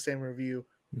will have the same review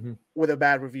with a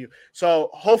bad review. So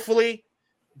hopefully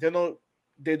they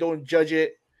don't judge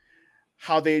it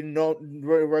how they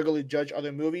regularly judge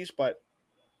other movies, but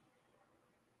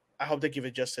I hope they give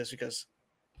it justice, because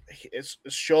it's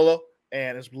Sholo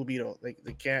and it's Blue Beetle. They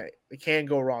can't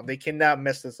go wrong. They cannot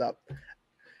mess this up.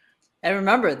 And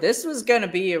remember, this was going to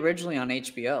be originally on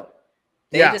HBO.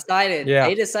 They decided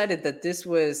that this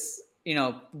was,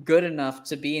 good enough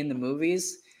to be in the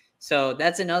movies. So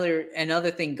that's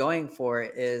another thing going for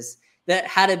it, is that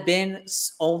had it been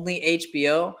only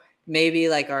HBO, maybe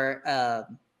like our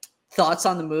thoughts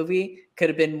on the movie could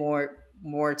have been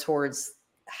more towards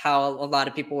how a lot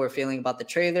of people were feeling about the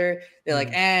trailer. They're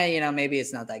like, maybe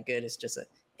it's not that good. It's just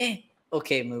a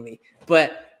okay movie.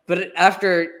 But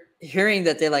after hearing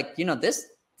that, they're like, this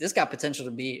got potential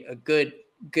to be a good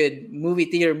movie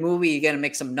theater movie. You got to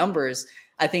make some numbers.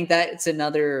 I think that's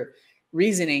another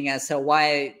reasoning as to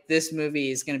why this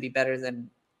movie is going to be better than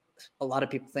a lot of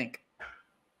people think.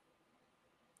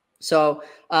 So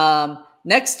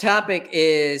next topic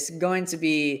is going to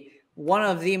be one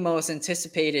of the most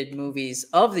anticipated movies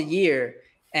of the year,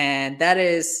 and that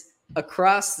is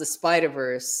Across the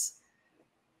Spider-Verse.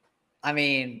 I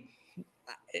mean,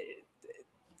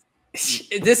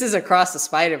 this is Across the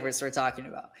Spider-Verse we're talking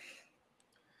about.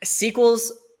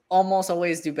 Sequels almost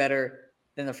always do better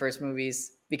than the first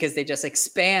movies because they just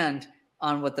expand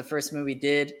on what the first movie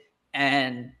did,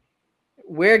 and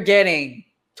we're getting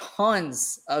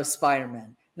tons of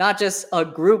Spider-Man. Not just a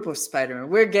group of Spider-Man.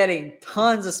 We're getting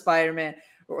tons of Spider-Man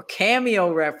or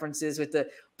cameo references with the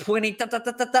pointing.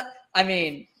 I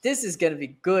mean, this is going to be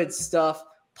good stuff.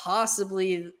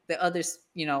 Possibly the others,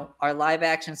 our live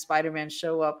action Spider-Man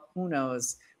show up. Who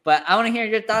knows? But I want to hear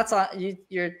your thoughts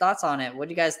on it. What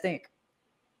do you guys think?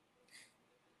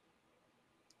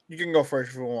 You can go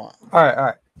first if you want. All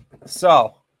right.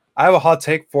 So I have a hot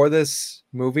take for this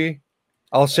movie.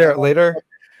 I'll share it later.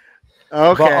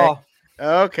 Okay.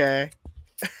 But, okay.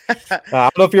 I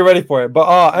don't know if you're ready for it,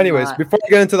 but anyways, before we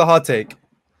get into the hot take,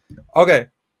 okay,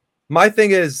 my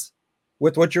thing is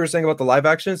with what you were saying about the live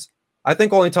actions, I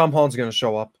think only Tom Holland's going to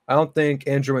show up. I don't think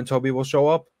Andrew and Toby will show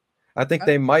up. I think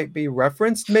they might be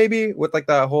referenced maybe with like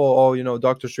that whole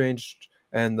Doctor Strange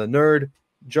and the nerd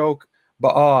joke,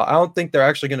 but I don't think they're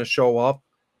actually going to show up.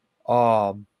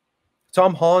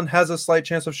 Tom Holland has a slight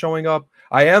chance of showing up.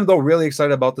 I am though really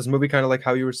excited about this movie, kind of like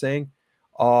how you were saying.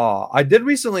 I did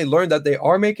recently learn that they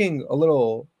are making a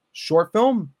little short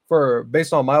film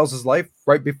based on Miles's life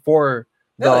right before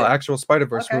the actual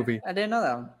Spider-Verse movie. I didn't know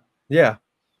that one. Yeah.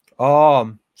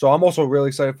 So I'm also really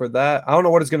excited for that. I don't know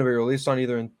what it's going to be released on,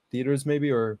 either in theaters maybe,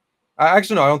 or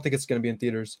actually no, I don't think it's going to be in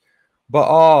theaters. But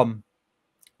all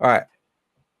right.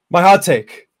 My hot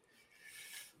take.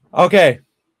 Okay.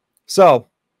 So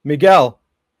Miguel,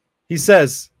 he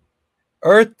says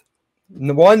Earth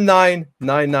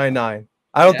 19999.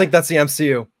 I don't think that's the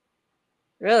MCU.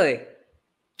 Really?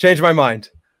 Change my mind.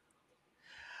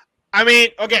 I mean,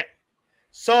 okay.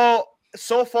 So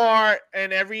far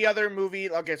in every other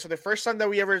movie, okay, so the first time that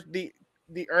we ever the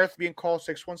Earth being called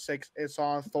 616 is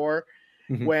on Thor,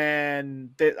 when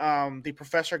the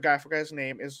professor guy, I forgot his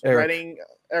name, is writing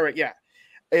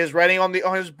is writing on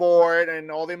his board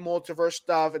and all the multiverse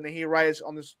stuff, and then he writes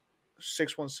on this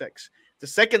 616. The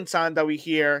second time that we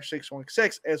hear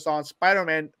 616 is on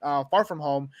Spider-Man Far From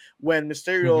Home, when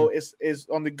Mysterio is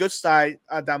on the good side.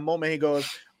 At that moment, he goes,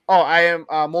 "Oh, I am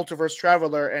a multiverse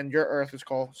traveler, and your Earth is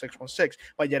called 616."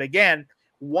 But yet again,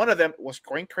 one of them was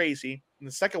going crazy, and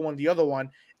the second one, the other one,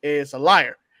 is a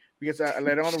liar, because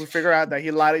later on we figure out that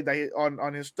he lied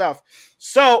on his stuff.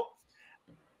 So,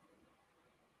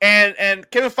 and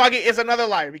Kevin Feige is another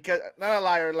liar, because not a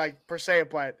liar like per se,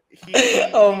 but he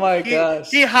oh my gosh,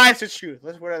 he hides the truth.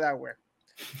 Let's put it that way.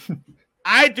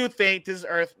 I do think this is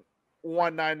Earth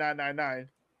 19999.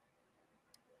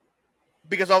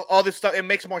 Because of all this stuff, it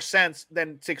makes more sense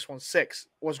than 616.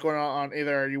 What's going on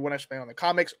either you want to explain on the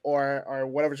comics or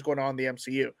whatever's going on in the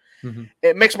MCU.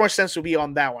 It makes more sense to be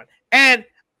on that one. And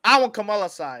I want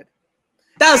Kamala's side.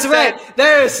 That's right.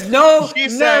 There's no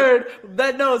nerd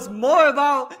that knows more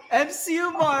about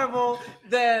MCU Marvel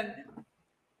than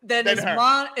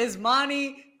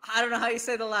Ismani. I don't know how you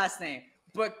say the last name,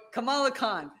 but Kamala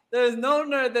Khan. There's no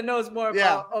nerd that knows more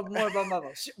about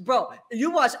Marvel. Bro,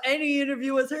 you watch any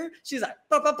interview with her, she's like,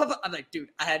 bah, bah, bah, bah. I'm like, dude,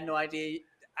 I had no idea.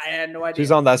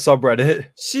 She's on that subreddit.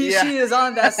 She is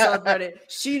on that subreddit.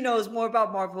 She knows more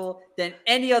about Marvel than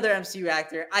any other MCU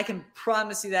actor. I can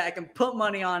promise you that. I can put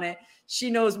money on it. She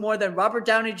knows more than Robert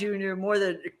Downey Jr., more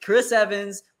than Chris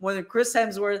Evans, more than Chris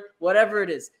Hemsworth, whatever it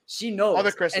is. She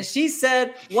knows. And she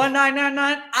said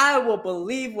 1999. I will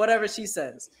believe whatever she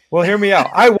says. Well, hear me out.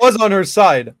 I was on her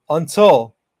side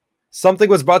until something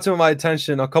was brought to my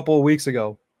attention a couple of weeks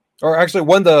ago. Or actually,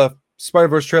 when the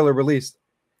Spider-Verse trailer released.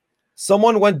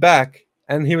 Someone went back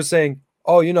and he was saying,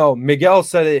 Miguel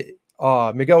said it.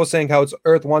 Miguel was saying how it's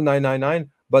Earth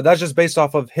 1999, but that's just based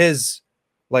off of his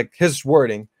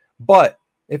wording. But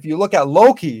if you look at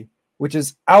Loki, which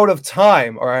is out of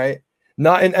time, all right,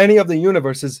 not in any of the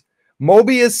universes,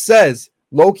 Mobius says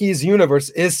Loki's universe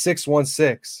is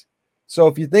 616. So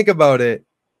if you think about it,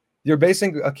 you're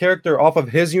basing a character off of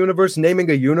his universe,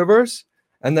 naming a universe,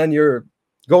 and then you're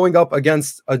going up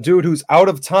against a dude who's out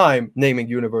of time naming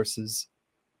universes.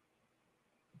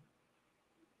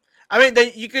 I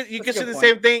mean, you could That's a say good the point.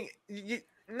 same thing.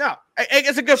 No,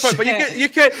 it's a good point, but you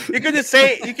could just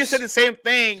say the same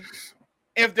thing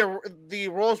if the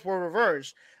roles were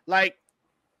reversed. Like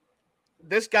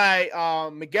this guy,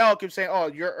 Miguel keeps saying, "Oh,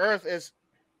 your Earth is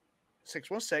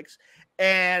 616,"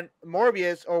 and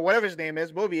Morbius or whatever his name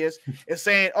is, Mobius, is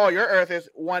saying, "Oh, your Earth is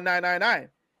 1999."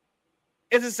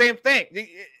 It's the same thing.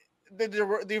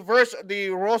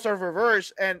 The roles are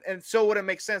reversed, and so wouldn't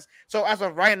make sense. So as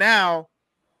of right now,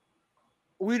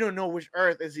 we don't know which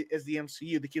Earth is the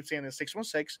MCU. They keep saying it's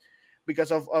 616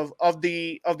 because of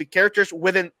the characters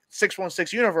within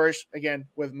 616 universe. Again,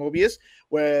 with Mobius,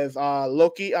 with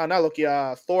Loki, not Loki,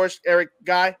 Thor's Eric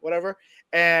guy, whatever,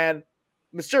 and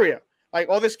Mysterio. Like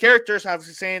all these characters have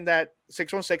saying that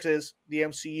 616 is the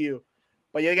MCU,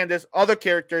 but yet again, there's other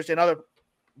characters and other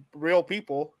real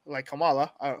people like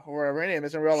Kamala, whoever her name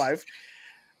is in real life,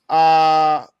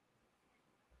 are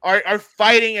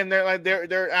fighting, and they're like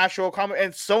their actual comic.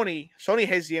 And Sony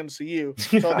hates the MCU,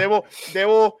 so they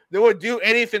will do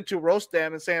anything to roast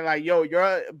them and saying like, "Yo, you're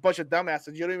a bunch of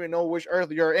dumbasses. You don't even know which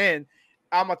Earth you're in.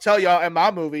 I'm gonna tell y'all in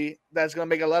my movie that's gonna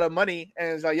make a lot of money." And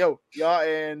it's like, "Yo, y'all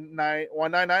in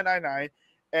 19999,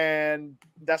 and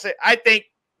that's it." I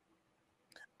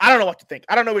don't know what to think.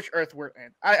 I don't know which Earth we're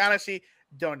in. I honestly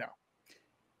don't know.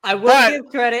 I will give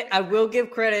credit. I will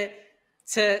give credit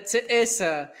to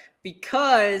Issa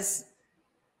because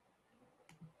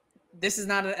this is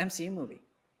not an MCU movie.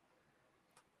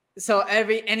 So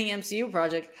any MCU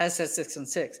project has said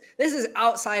 616. This is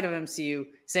outside of MCU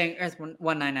saying Earth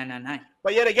 19999.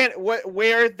 But yet again,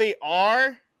 where they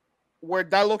are, where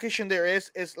that location there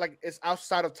is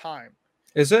outside of time.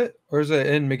 Is it, or is it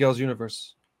in Miguel's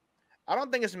universe? I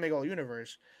don't think it's in Miguel's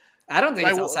universe. I don't think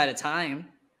it's outside of time.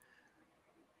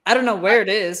 I don't know where it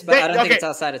is, but I don't think it's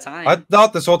outside of time. I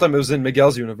thought this whole time it was in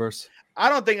Miguel's universe. I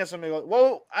don't think it's in Miguel.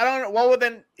 Well, I don't know. Well,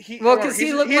 then because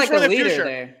he looked like a leader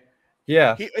there.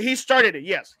 Yeah, he started it.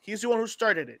 Yes, he's the one who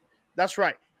started it. That's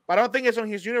right. But I don't think it's on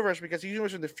his universe because he's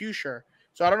universe in the future.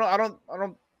 So I don't know. I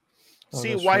don't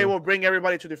see why he will bring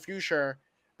everybody to the future,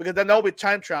 because then that'll be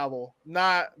time travel,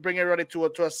 not bring everybody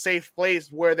to a safe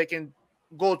place where they can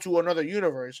go to another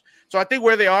universe. So I think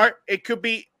where they are, it could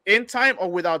be in time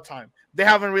or without time. They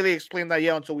haven't really explained that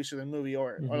yet until we see the movie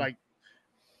or like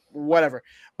whatever.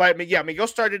 But yeah, Miguel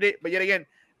started it, but yet again,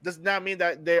 does not mean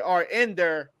that they are in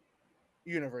their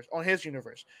universe, on his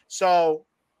universe. So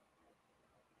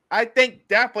I think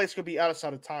that place could be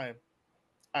outside of time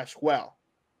as well.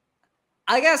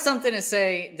 I got something to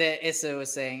say that Issa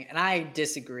was saying, and I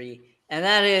disagree. And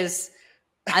that is,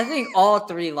 I think all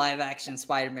 3 live-action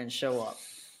Spider-Man show up.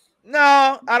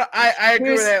 No, I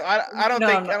agree with that. I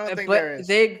don't think there is.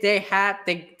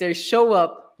 They show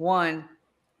up, one,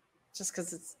 just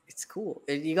because it's cool.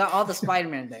 You got all the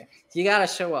Spider-Man there. You got to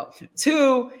show up.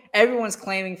 2, everyone's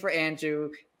claiming for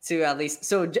Andrew to at least,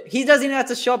 so he doesn't even have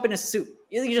to show up in a suit.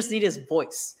 You just need his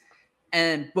voice.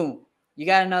 And boom, you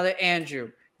got another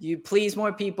Andrew. You please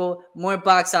more people, more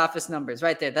box office numbers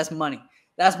right there. That's money.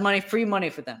 That's money, free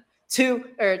money for them. 2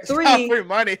 or 3. It's not free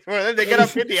money for them. They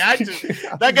gotta pay the actors.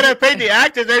 They're gonna pay the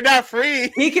actors. They're not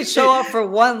free. He could show up for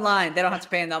 1 line. They don't have to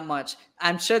pay him that much.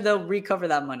 I'm sure they'll recover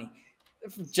that money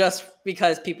just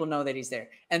because people know that he's there.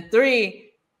 And 3,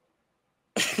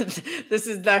 this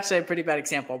is actually a pretty bad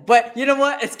example, but you know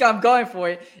what? I'm going for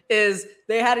it. Is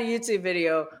they had a YouTube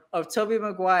video of Tobey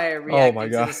Maguire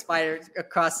reacting to the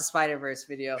Across the Spider-Verse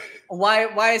video.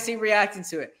 Why is he reacting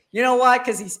to it? You know why?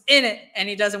 Because he's in it and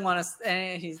he doesn't want to.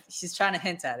 And he's trying to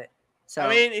hint at it. So I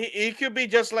mean, he could be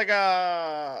just like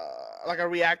a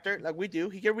reactor, like we do.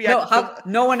 He can react.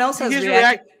 No one else has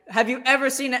reacted. Have you ever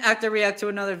seen an actor react to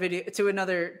another video to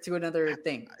another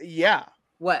thing? Yeah.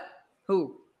 What?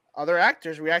 Who? Other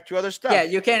actors react to other stuff. Yeah,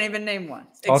 you can't even name one.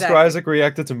 Exactly. Oscar Isaac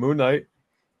reacted to Moon Knight.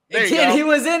 He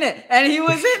was in it, and he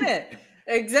was in it.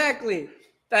 Exactly.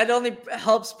 That only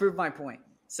helps prove my point.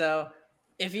 So,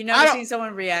 if you've never seen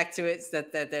someone react to it, it's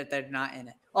that they're not in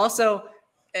it. Also,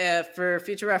 for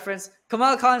future reference,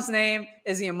 Kamala Khan's name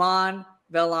is Iman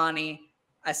Vellani.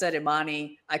 I said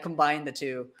Imani. I combined the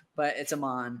two, but it's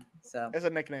Iman. So it's a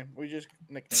nickname. We just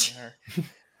nicknamed her.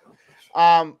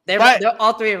 They're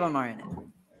all 3 of them are in it.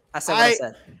 I said what I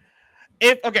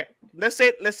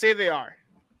said. Let's say they are.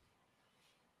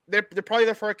 They're probably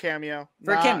there for a cameo.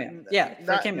 For a cameo.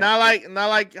 Not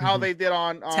like how they did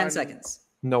on 10 seconds.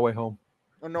 No Way Home.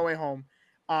 On No Way Home.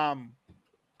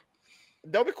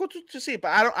 That'll be cool to see, but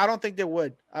I don't think they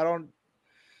would. I don't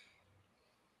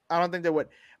think they would.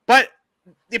 But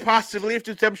the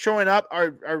possibility of them showing up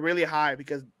are really high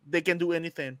because they can do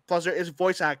anything. Plus, there is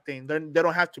voice acting. They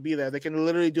don't have to be there. They can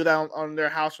literally do that on their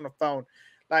house on the phone,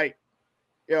 like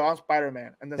on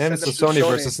Spider-Man, and then And send it's them the to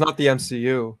Sonyverse. Sony. It's not the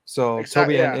MCU. So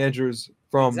Exactly, Toby and yeah. Andrew's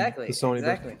from Exactly. the Sonyverse.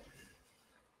 Exactly.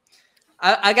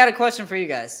 I got a question for you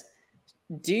guys.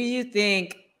 Do you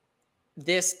think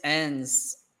this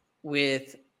ends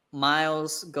with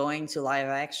Miles going to live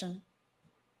action?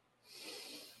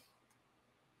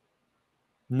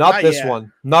 Not this yet.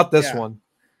 one. Not this one.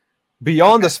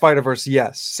 Beyond the Spider-Verse,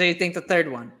 yes. So you think the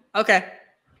third one? Okay.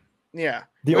 Yeah.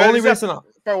 The only reason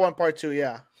part 1, part 2,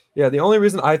 yeah. Yeah, the only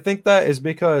reason I think that is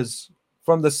because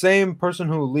from the same person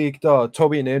who leaked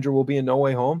Toby and Andrew will be in No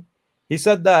Way Home, he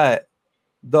said that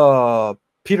the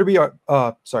Peter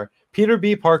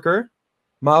B. Parker,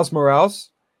 Miles Morales,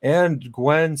 and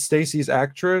Gwen Stacy's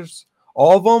actors,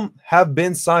 all of them have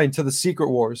been signed to the Secret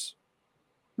Wars.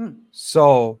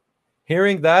 So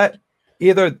hearing that,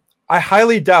 I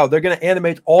highly doubt they're going to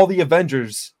animate all the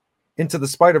Avengers into the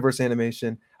Spider-Verse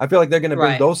animation. I feel like they're going to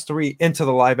bring those 3 into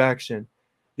the live action.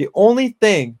 The only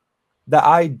thing that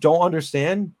I don't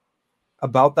understand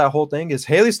about that whole thing is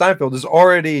Haley Steinfeld is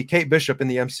already Kate Bishop in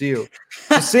the MCU.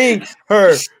 So seeing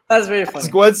her that's very funny. as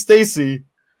Gwen Stacy,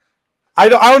 I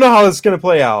don't know how it's going to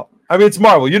play out. I mean, it's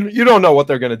Marvel. You don't know what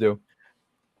they're going to do.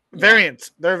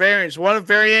 Variants. They're variants. One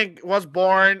variant was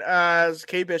born as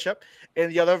Kate Bishop,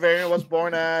 and the other variant was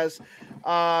born as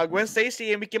Gwen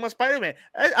Stacy and became a Spider-Man.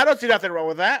 I don't see nothing wrong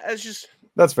with that. It's just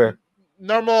that's fair.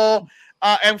 Normal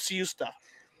MCU stuff.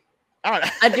 I don't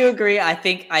know. I do agree. I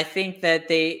think that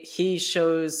he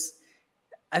shows.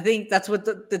 I think that's what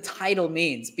the title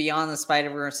means. Beyond the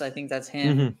Spider-Verse. I think that's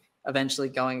him eventually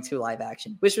going to live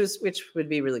action, which would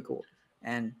be really cool.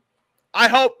 And I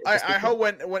hope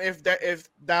when if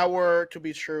that were to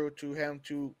be true to him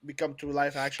to become to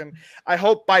live action, I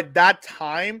hope by that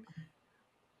time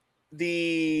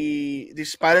the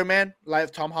Spider-Man,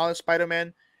 live Tom Holland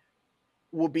Spider-Man,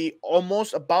 will be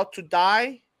almost about to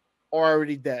die or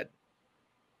already dead.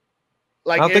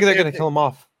 Like I don't think they're going to kill him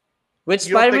off. Which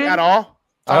Spider-Man at all?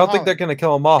 I don't think they're going to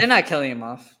kill him off. They're not killing him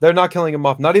off. They're not killing him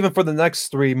off. Not even for the next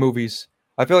 3 movies.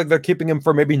 I feel like they're keeping him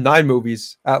for maybe 9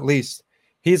 movies at least.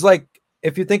 He's like,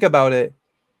 if you think about it,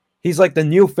 he's like the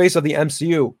new face of the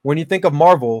MCU. When you think of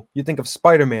Marvel, you think of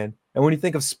Spider-Man. And when you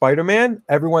think of Spider-Man,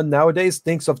 everyone nowadays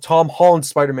thinks of Tom Holland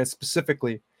Spider-Man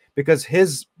specifically because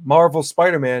his Marvel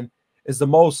Spider-Man is the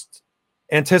most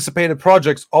anticipated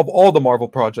projects of all the Marvel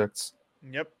projects.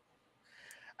 Yep.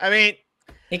 I mean,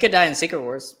 he could die in Secret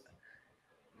Wars.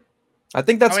 I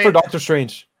think that's for Doctor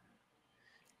Strange.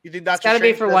 You think Doctor Strange? It's got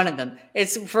to be for one of them.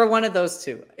 It's for one of those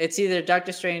 2. It's either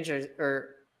Doctor Strange or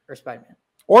Spider-Man.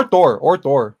 Or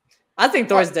Thor. I think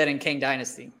Thor's dead in Kang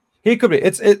Dynasty. He could be.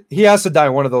 He has to die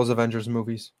in one of those Avengers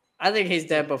movies. I think he's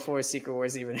dead before Secret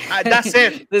Wars even. That's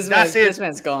it. This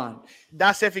man's gone.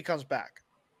 That's if he comes back.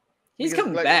 He's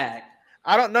coming back.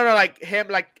 I don't know, like him,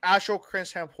 like actual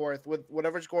Chris Hemsworth with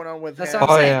whatever's going on with That's him. What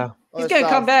I'm saying. Yeah. He's gonna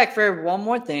come back for one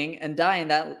more thing and die in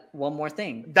that one more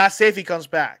thing. That's if he comes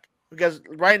back because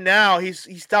right now he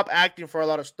stopped acting for a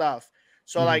lot of stuff.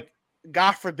 So like,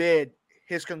 God forbid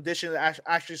his condition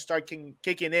actually start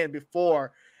kicking in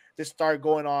before they start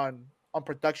going on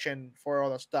production for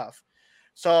all the stuff.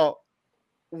 So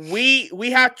we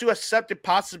have to accept the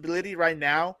possibility right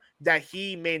now that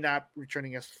he may not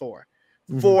returning as Thor.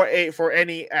 For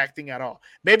any acting at all.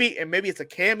 Maybe it's a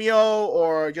cameo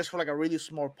or just for like a really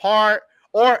small part,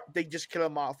 or they just kill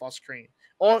him off screen.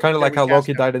 Or kind of like how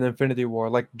Loki died in Infinity War,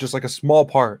 like just like a small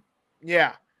part.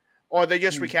 Yeah. Or they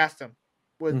just recast him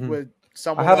with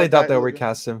someone. I highly doubt they'll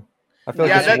recast him. I feel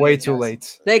like it's way too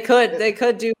late. They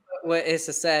could do what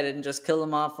Issa said and just kill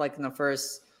him off like in the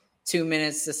first 2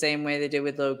 minutes the same way they did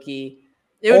with Loki.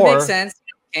 It would make sense.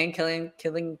 And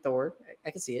killing Thor.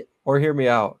 I can see it. Or hear me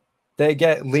out. They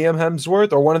get Liam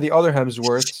Hemsworth or one of the other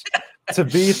Hemsworths to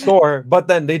be Thor, but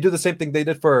then they do the same thing they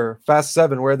did for Fast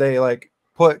 7 where they like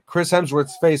put Chris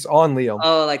Hemsworth's face on Liam.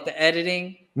 Oh, like the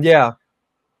editing? Yeah.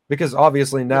 Because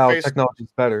obviously now technology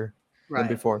is better than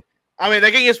before. I mean, they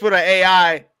can just put an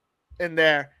AI in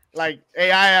there. Like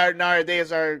AI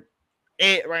nowadays are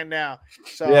 8 right now.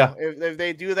 So if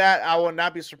they do that, I will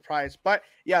not be surprised. But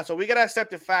yeah, so we gotta accept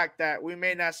the fact that we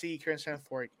may not see Chris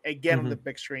Hemsworth again on the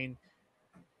big screen.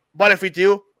 But if we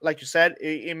do, like you said,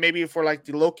 it may be for like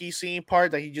the Loki scene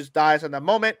part that he just dies in that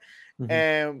moment,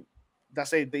 and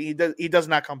that's it. He does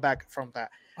not come back from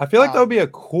that. I feel like that would be a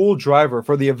cool driver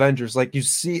for the Avengers. Like you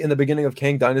see in the beginning of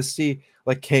Kang Dynasty,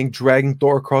 like Kang dragging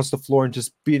Thor across the floor and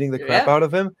just beating the crap out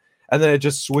of him, and then it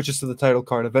just switches to the title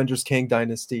card, Avengers Kang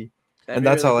Dynasty, And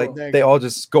that's how cool. they all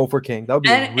just go for king. That would be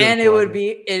and it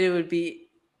would be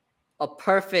a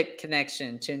perfect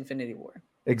connection to Infinity War.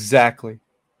 Exactly.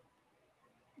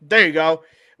 There you go.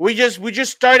 We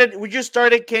just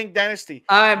started King Dynasty.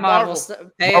 All right, Marvel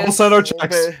send our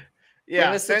checks. Yeah,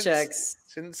 give us the checks.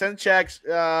 Send checks.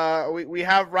 We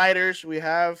have writers. We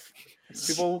have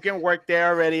people who can work there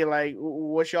already. Like,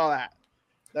 what's y'all at?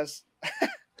 That's.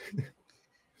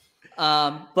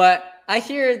 But I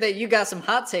hear that you got some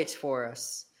hot takes for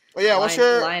us. Oh, yeah, what's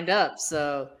your lined up?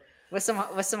 So, what's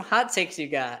some hot takes you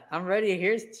got? I'm ready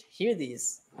to hear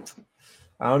these.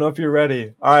 I don't know if you're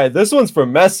ready. All right, this one's for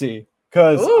Messi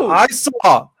because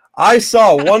I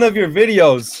saw one of your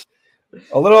videos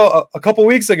a couple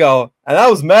weeks ago, and I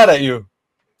was mad at you.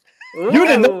 Ooh. You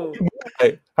didn't know.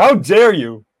 How dare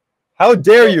you? How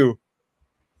dare you?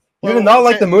 You did not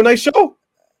like the Moon Knight show?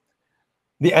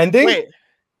 The ending? Wait.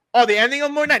 Oh, the ending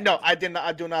of Moon Knight? No, I did not.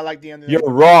 I do not like the ending. You're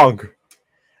wrong.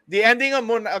 The ending of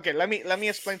Moon Knight. Okay, let me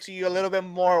explain to you a little bit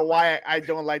more why I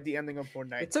don't like the ending of Moon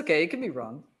Knight. It's okay. You can be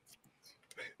wrong.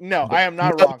 No, I am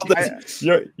not wrong.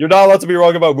 You're not allowed to be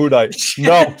wrong about Moon Knight.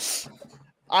 No.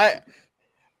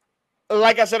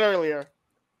 Like I said earlier,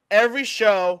 every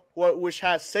show which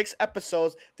has 6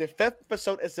 episodes, the 5th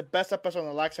episode is the best episode, and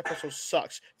the last episode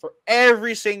sucks for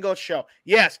every single show.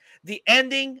 Yes, the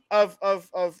ending of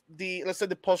the, let's say,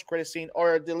 the post-credit scene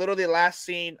or the last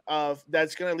scene of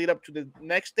that's gonna lead up to the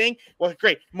next thing was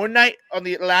great. Moon Knight on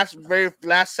the very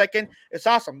last second, it's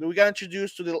awesome. We got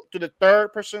introduced to the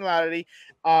third personality,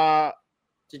 to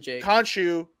Jake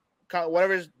Khonshu,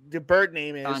 whatever the bird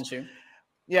name is. Khonshu.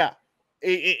 Yeah,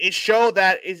 it showed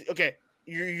that is okay.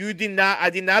 You did not.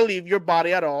 I did not leave your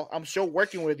body at all. I'm still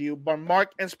working with you. But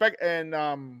Mark and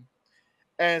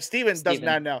Steven does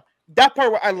not know. That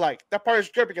part I like. That part is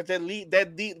good because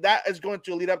that is going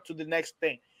to lead up to the next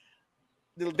thing.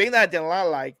 The thing that I did not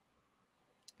like,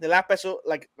 the last episode,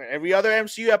 like every other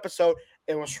MCU episode,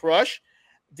 it was rushed.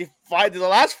 The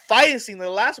last fighting scene, the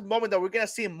last moment that we're gonna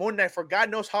see in Moon Knight for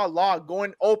God knows how long,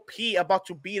 going OP about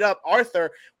to beat up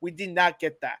Arthur, we did not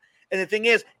get that. And the thing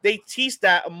is, they teased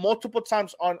that multiple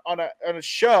times on a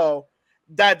show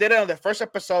that did it on the first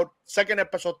episode, second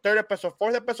episode, third episode,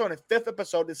 fourth episode, and fifth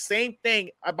episode. The same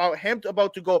thing about him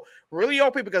about to go really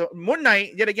OP because Moon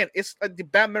Knight, yet again, it's the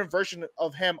Batman version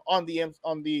of him on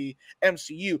the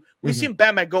MCU. We've seen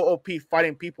Batman go OP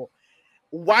fighting people.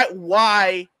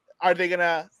 Why are they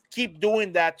gonna keep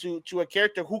doing that to a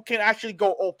character who can actually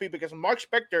go OP? Because Mark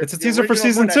Spector, it's a teaser for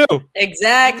season 2.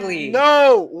 Exactly.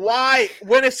 No, why?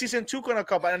 When is season 2 gonna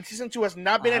come out? And season 2 has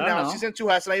not been announced. Know. Season 2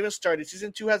 has not even started.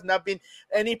 Season 2 has not been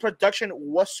any production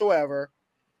whatsoever.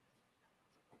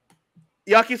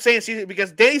 Y'all keep saying season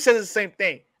because Danny says the same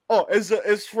thing. Oh,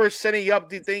 it's for setting up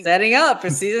the thing. Setting up for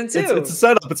season 2. It's a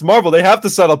setup. It's Marvel. They have to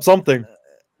set up something.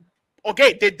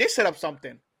 Okay, they did set up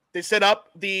something. They set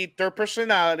up the third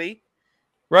personality.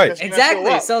 Right.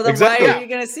 Exactly. So then why are you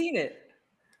gonna see it?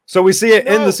 So we see it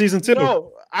in the season 2.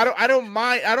 No, I don't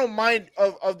mind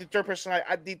of the third personality.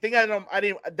 The thing I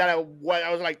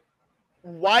was like,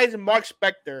 why is Mark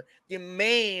Spector, the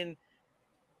main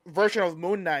version of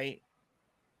Moon Knight,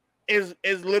 is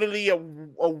literally a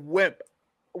wimp?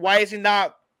 Why is he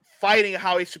not fighting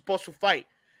how he's supposed to fight?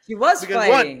 He was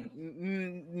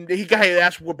fighting. He got his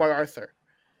ass whooped by Arthur.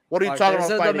 What are you talking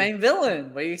about? The main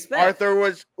villain. What do you expect? Arthur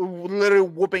was literally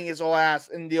whooping his whole ass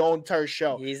in the whole entire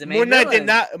show. He's the main villain.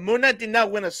 Moon Knight did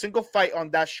not win a single fight on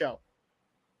that show,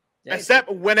 yeah, except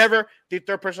whenever the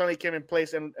third personality came in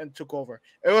place and took over.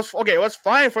 It was okay. It was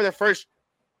fine for the first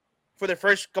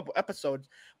couple episodes,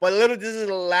 but literally this is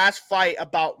the last fight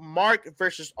about Mark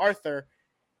versus Arthur,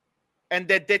 and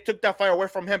that they took that fight away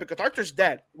from him because Arthur's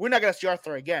dead. We're not gonna see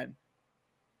Arthur again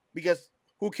because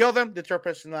who killed him? The third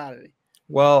personality.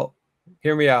 Well,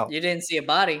 hear me out. You didn't see a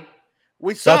body.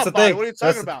 We saw That's a the body. thing. What are you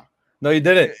talking about? No, you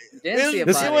didn't. You didn't see a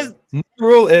body. My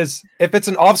rule is if it's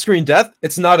an off-screen death,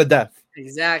 it's not a death.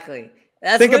 Exactly.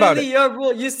 That's Think about it. Your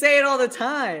rule. You say it all the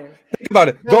time. Think about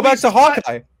it. Go back to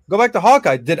Hawkeye. Go back to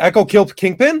Hawkeye. Did Echo kill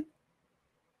Kingpin?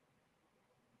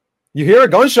 You hear a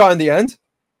gunshot in the end.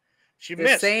 She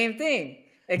missed. Same thing.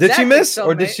 Exactly. Did she miss,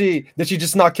 or did she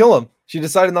just not kill him? She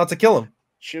decided not to kill him.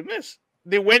 She missed.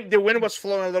 The wind was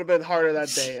flowing a little bit harder that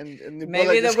day, and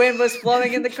maybe the wind was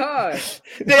flowing in the car.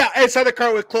 Yeah, inside the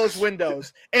car with closed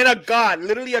windows, and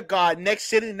literally a god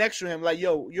sitting next to him, like,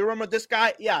 yo, you remember this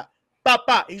guy? Yeah,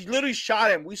 papa. He literally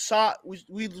shot him. We saw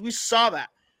that.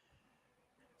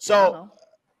 So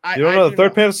you don't know. The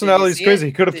third personality is crazy.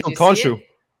 He could have killed Khonshu.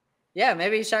 Yeah,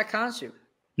 maybe he shot Khonshu.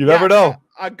 You never know.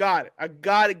 A god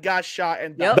got shot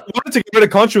and they wanted to get rid of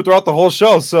Khonshu throughout the whole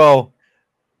show, so.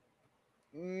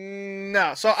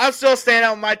 No. So I'm still standing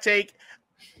on my take.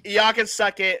 Y'all can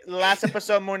suck it. The last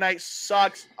episode of Moon Knight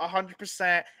sucks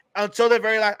 100% until the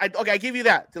very last. I give you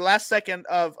that. The last second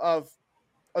of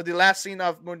the last scene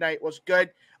of Moon Knight was good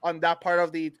on that part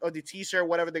of the teaser.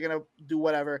 Whatever they're gonna do,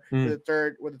 whatever with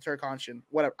the third conscience,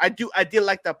 whatever. I did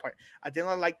like that part. I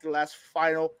didn't like the last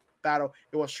final battle.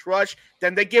 It was rushed.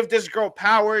 Then they give this girl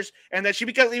powers, and then she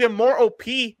becomes even more OP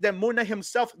than Moon Knight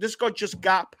himself. This girl just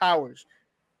got powers,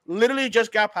 literally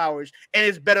just got powers, and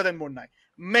it's better than Moon Knight.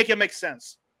 Make it make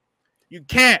sense. You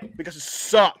can't because it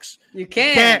sucks. You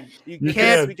can't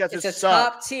because it's it a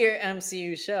sucks. top tier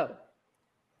MCU show.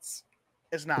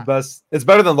 It's not the best. It's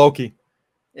better than Loki.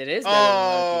 It is better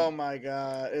than Loki. My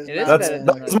god! It is better than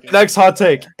That's Loki. my next hot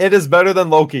take. It is better than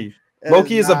Loki.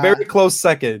 Loki is a very close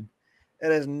second.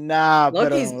 It is not.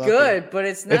 Loki's good, but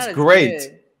it's not. It's as great.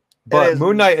 good. But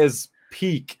Moon Knight is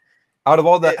peak out of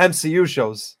all the MCU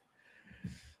shows.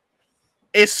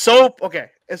 It's so okay.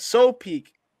 It's so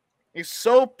peak. It's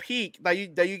so peak that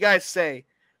you guys say.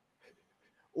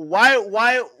 Why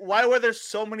were there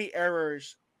so many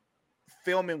errors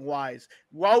filming wise?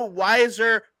 Why is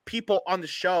there people on the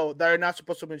show that are not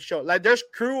supposed to be on the show? Like there's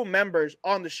crew members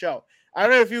on the show. I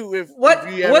don't know if you what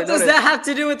ever does noticed. that have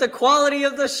to do with the quality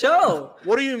of the show?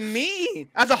 What do you mean?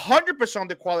 That's 100%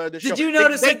 the quality of the show. Did you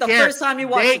notice it the first time you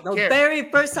watched it? The care.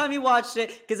 very first time you watched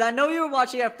it, because I know you were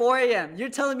watching at 4 a.m. You're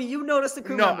telling me you noticed the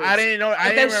crew members. No, I didn't know.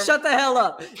 Then shut the hell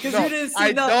up, because you didn't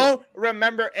see nothing. I don't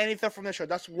remember anything from the show.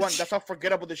 That's how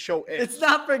forgettable the show is. It's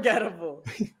not forgettable.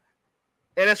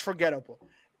 It is forgettable.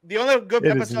 The only good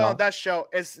episode of that show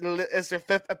is the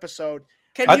 5th episode.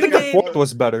 I think the 4th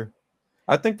was better.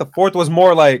 I think the 4th was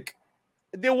more like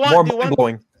more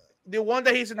mind-blowing. The one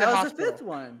that he's in the hospital. That was the 5th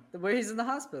one, where he's in the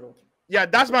hospital. Yeah,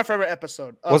 that's my favorite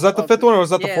episode. Was that the 5th one or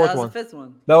was that the 4th one? That was the 5th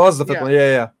one. That was the 5th one.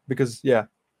 Yeah. Because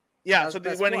Yeah. So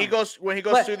when he goes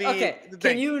through the can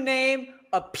thing. you name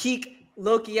a peak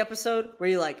Loki episode where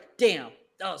you're like, damn,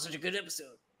 that was such a good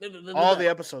episode? All the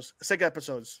episodes, 6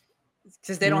 episodes.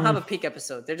 Because they don't have a peak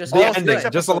episode. They're just the all ending,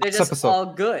 good. just the last They're just episode. all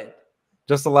good.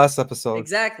 Just the last episode.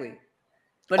 Exactly.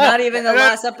 But not even the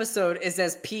last episode is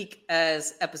as peak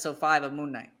as episode 5 of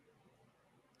Moon Knight.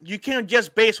 You can't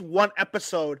just base one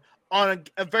episode on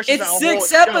a versus. It's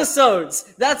 6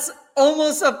 episodes. That's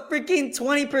almost a freaking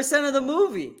 20% of the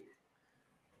movie.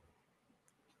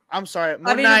 I'm sorry.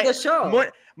 The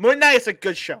show. Moon Knight is a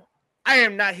good show. I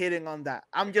am not hitting on that.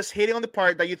 I'm just hitting on the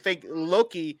part that you think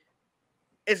Loki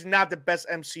is not the best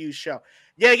MCU show.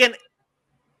 Yeah, again,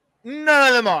 none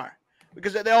of them are.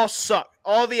 Because they all suck.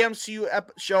 All the MCU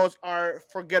shows are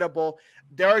forgettable.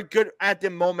 They are good at the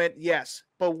moment, yes.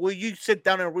 But will you sit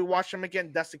down and rewatch them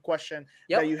again? That's the question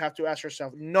that you have to ask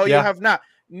yourself. No, you have not.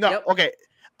 No. Yep. Okay.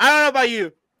 I don't know about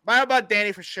you, but how about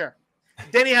Danny for sure?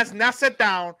 Danny has not sat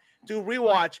down to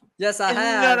rewatch. Yes, I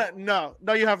have. No,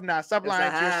 you have not. Stop lying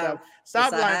to yourself.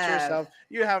 Stop lying to yourself.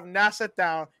 You have not sat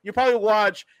down. You probably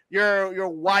watch your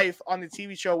wife on the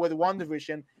TV show with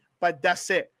WandaVision, but that's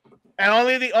it. And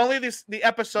only the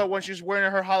episode when she's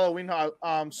wearing her Halloween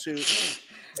suit.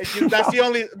 That's the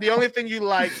only thing you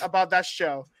like about that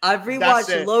show. I've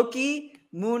rewatched Loki,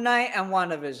 Moon Knight, and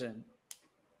WandaVision.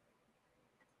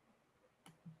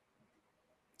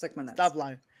 It's like my nuts. Stop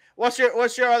lying. What's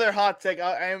your other hot take?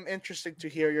 I am interested to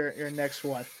hear your next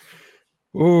one.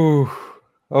 Ooh,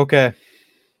 okay.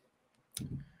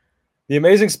 The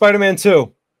Amazing Spider-Man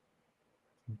 2.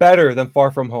 Better than Far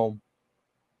From Home.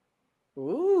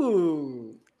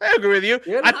 Ooh. I agree with you.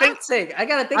 I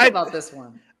gotta think about this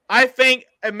one. I think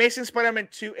Amazing Spider-Man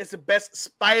 2 is the best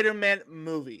Spider-Man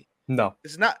movie. No.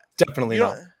 It's not. Definitely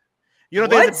not. You don't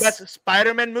think it's the best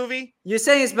Spider-Man movie? You're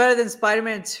saying it's better than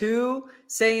Spider-Man 2?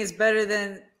 Saying it's better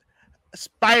than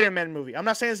Spider-Man movie. I'm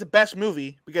not saying it's the best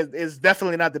movie because it's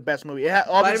definitely not the best movie.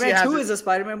 Spider-Man 2 is a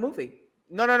Spider-Man movie.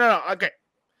 No. Okay.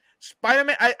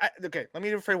 Spider-Man. Okay. Let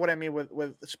me rephrase what I mean with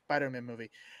the Spider-Man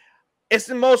movie. It's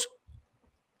the most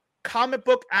comic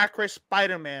book accurate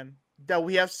Spider-Man that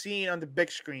we have seen on the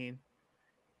big screen,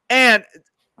 and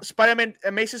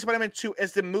Amazing Spider-Man 2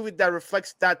 is the movie that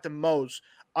reflects that the most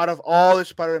out of all the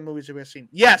Spider-Man movies that we've seen.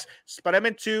 Yes,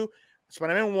 Spider-Man 2,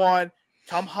 Spider-Man 1,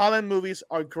 Tom Holland movies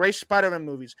are great Spider-Man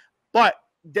movies, but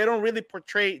they don't really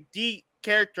portray the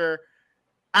character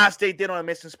as they did on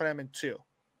Amazing Spider-Man 2.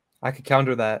 I could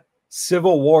counter that.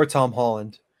 Civil War Tom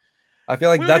Holland. I feel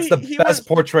like that's the best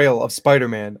portrayal of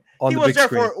Spider-Man on the big screen.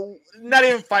 He was there for not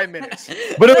even 5 minutes.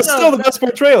 But it was still the best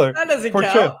portrayal. That doesn't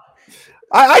count.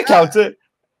 I count it.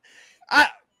 If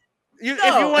you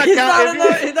want to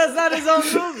count, that's not his own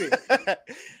movie.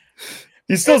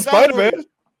 He's still Spider-Man.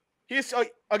 He's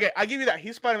okay. I'll give you that.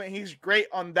 He's Spider-Man. He's great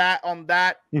on that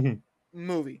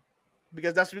movie.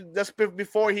 because that's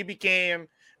before he became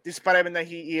the Spider-Man that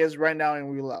he is right now and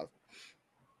we love.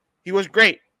 He was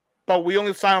great, but we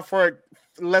only saw him for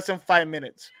less than 5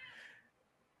 minutes.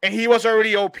 And he was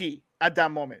already OP at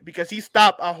that moment because he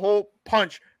stopped a whole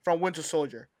punch from Winter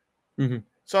Soldier. Mm-hmm.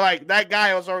 So, like, that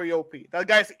guy was already OP. That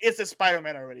guy is a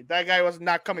Spider-Man already. That guy was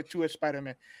not coming to a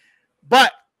Spider-Man.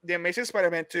 But The Amazing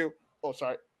Spider-Man 2,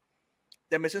 The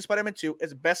Amazing Spider-Man 2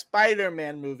 is the best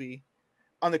Spider-Man movie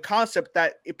on the concept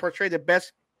that it portrayed the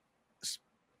best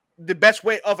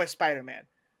way of a Spider-Man.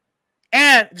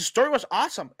 And the story was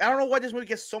awesome. I don't know why this movie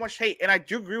gets so much hate. And I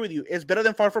do agree with you. It's better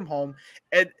than Far From Home.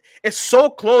 And it's so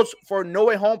close for No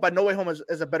Way Home, but No Way Home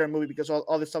is a better movie because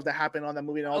all the stuff that happened on that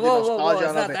movie and all the nostalgia.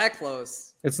 It's not that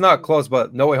close. It's not close,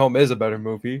 but No Way Home is a better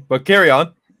movie. But carry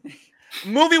on.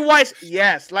 Movie-wise,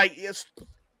 yes. Like, it's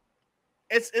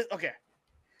okay.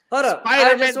 Hold up.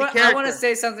 Spider-Man, I want to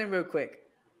say something real quick.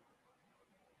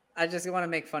 I just want to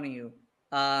make fun of you.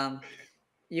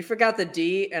 You forgot the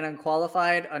D and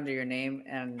unqualified under your name,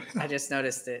 and I just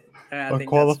noticed it. And I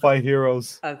Unqualified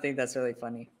heroes. I think that's really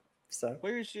funny. So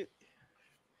where is it?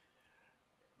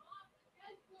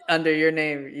 Under your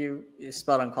name, you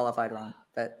spelled unqualified wrong.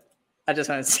 But I just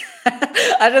wanted to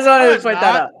to point that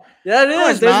out. Yeah, it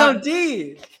is. There's no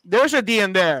D. There's a D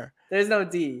in there. There's no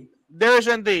D. There's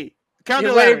a D. Count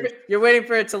the letters. You're waiting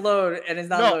for it to load, and it's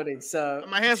not loading. So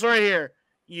my hand's right here.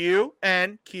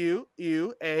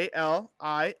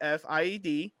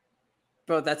 UNQUALIFIED.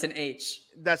 Bro, that's an H.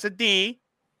 That's a D.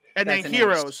 And then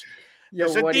heroes.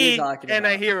 Yo, there's a D and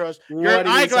then heroes. Your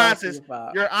eyeglasses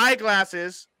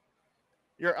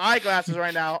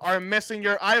right now are missing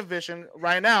your eye vision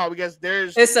right now because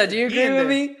there's Issa, do you agree with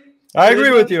me? I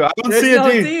agree with you. I don't see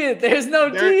a D. There's no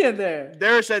D in there.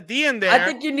 There's a D in there. I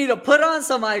think you need to put on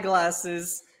some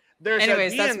eyeglasses.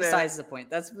 Anyways, that's besides the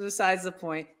point. That's besides the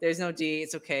point. There's no D.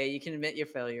 It's okay. You can admit your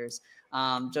failures.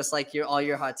 Just like all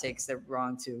your hot takes, they're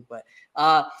wrong too. But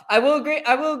I will agree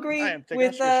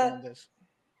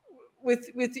with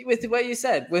what you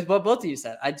said, with what both of you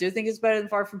said. I do think it's better than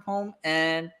Far From Home,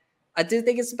 and I do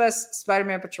think it's the best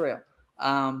Spider-Man portrayal.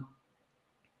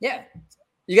 Yeah.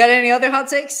 You got any other hot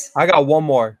takes? I got one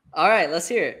more. All right, let's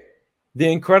hear it.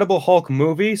 The Incredible Hulk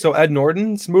movie, so Ed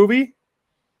Norton's movie,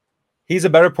 he's a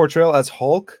better portrayal as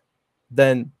Hulk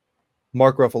than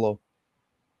Mark Ruffalo.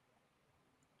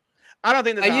 I don't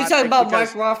think that's Are you talking about Mark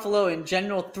Ruffalo in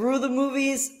general through the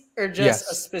movies or just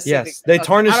a specific? Yes, they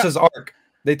tarnished his arc.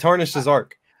 They tarnished his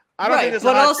arc. I don't think that's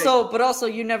but also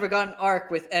you never got an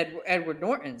arc with Edward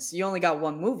Norton's. You only got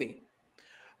one movie.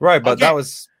 Right, but that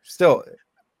was still...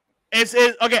 It's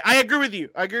okay. I agree with you.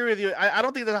 I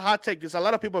don't think that's a hot take because a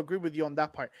lot of people agree with you on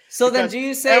that part. So then, do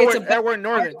you say it's a better Edward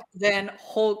Norton than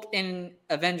Hulk in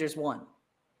Avengers 1? One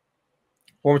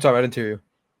more time. I didn't hear you.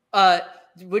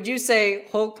 Would you say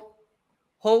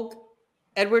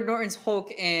Edward Norton's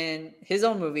Hulk in his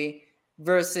own movie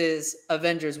versus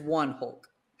Avengers 1 Hulk?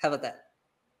 How about that?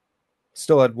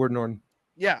 Still Edward Norton.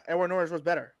 Yeah, Edward Norton was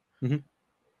better. Mm-hmm.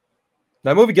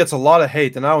 That movie gets a lot of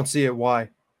hate, and I don't see it. Why?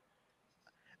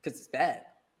 Because it's bad.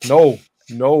 No.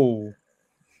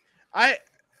 I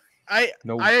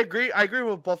agree. I agree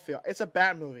with both of you. It's a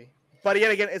bad movie, but yet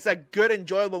again, it's a good,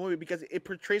 enjoyable movie because it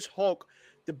portrays Hulk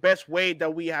the best way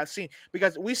that we have seen.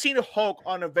 Because we've seen Hulk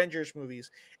on Avengers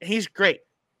movies, and he's great.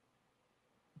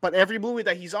 But every movie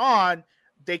that he's on,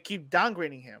 they keep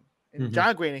downgrading him and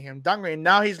downgrading.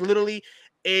 Now he's literally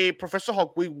a Professor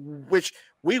Hulk, which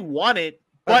we wanted.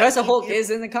 Professor Hulk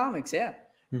is in the comics, yeah,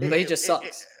 but he just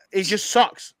sucks. It just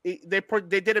sucks.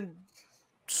 They did him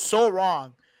so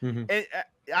wrong, and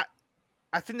I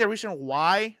think the reason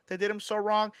why they did him so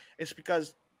wrong is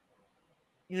because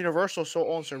Universal so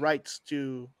owns the rights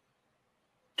to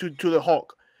the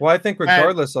Hulk. Well, I think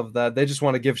regardless of that, they just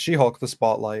want to give She-Hulk the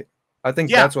spotlight. I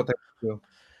think that's what they do.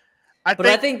 I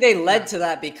think they led to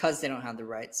that because they don't have the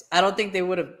rights. I don't think they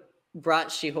would have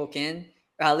brought She-Hulk in,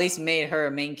 or at least made her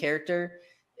a main character,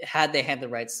 had they had the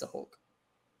rights to Hulk.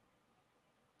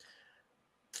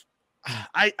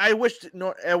 I wish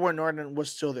Edward Norton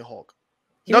was still the Hulk.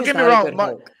 Don't get me wrong,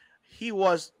 but he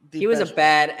was a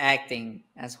bad acting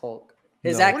as Hulk.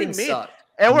 His acting sucked.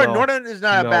 Edward Norton is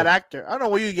not a bad actor. I don't know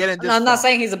where you get in this. I'm not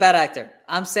saying he's a bad actor.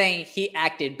 I'm saying he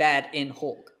acted bad in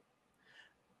Hulk.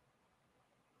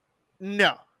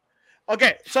 No.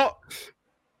 Okay, so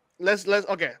let's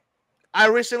okay. I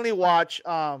recently watched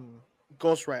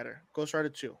Ghost Rider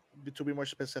 2, to be more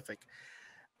specific.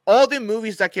 All the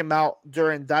movies that came out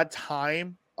during that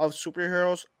time of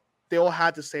superheroes, they all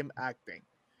had the same acting.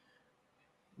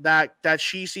 That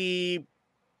cheesy,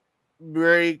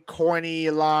 very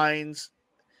corny lines,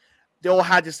 they all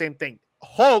had the same thing.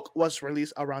 Hulk was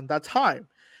released around that time.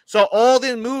 So all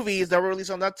the movies that were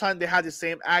released on that time, they had the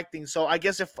same acting. So I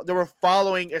guess if they were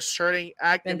following a certain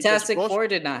acting, Fantastic Four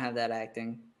did not have that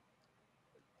acting.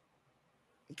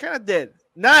 It kind of did.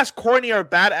 Not as corny or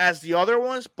bad as the other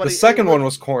ones, but the second one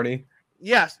was corny.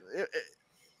 Yes.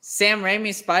 Sam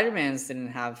Raimi's Spider-Mans didn't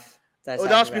have that. Oh,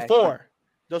 that was before.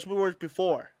 Those movies were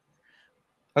before.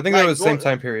 I think that was the same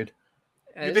time period.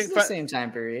 You think the same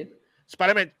time period?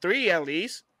 Spider-Man 3, at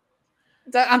least.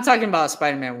 I'm talking about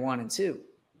Spider-Man 1 and 2.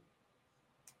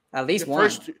 At least one.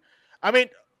 I mean,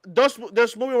 those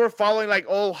movies were following like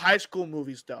old high school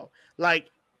movies, though. Like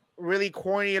really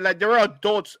corny. Like there were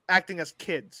adults acting as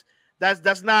kids.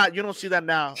 That's not, you don't see that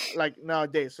now, like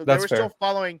nowadays. So they were still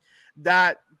following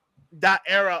that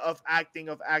era of acting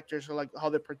of actors, or like how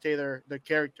they portray their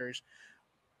characters.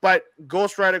 But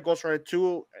Ghost Rider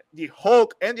 2, the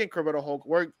Hulk, and the Incredible Hulk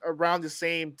were around the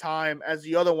same time as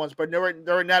the other ones, but they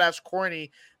were not as corny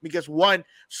because one,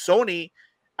 Sony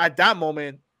at that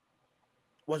moment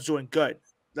was doing good.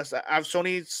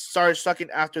 Sony started sucking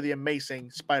after the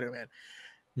Amazing Spider-Man.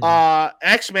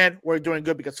 X-Men were doing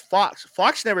good because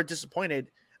Fox never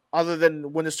disappointed, other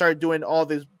than when they started doing all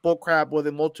this bullcrap with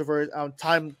the multiverse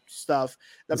time stuff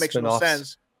that makes no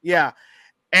sense. Yeah,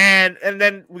 and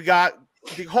then we got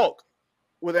the Hulk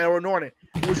with Edward Norton,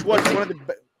 which was one of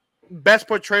the best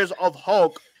portrayals of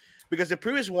Hulk, because the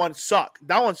previous one sucked.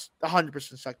 That one's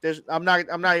 100% sucked. I'm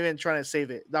not even trying to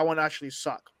save it. That one actually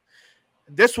sucked.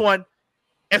 This one,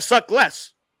 it sucked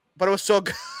less, but it was so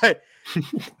good.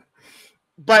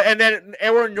 And then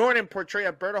Edward Norton portrayed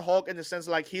a better Hulk in the sense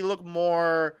like he looked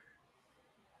more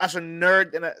as a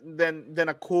nerd than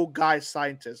a cool guy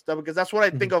scientist. Because that's what I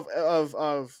think of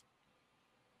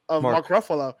Mark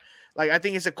Ruffalo. Like, I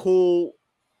think he's a cool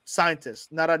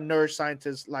scientist, not a nerd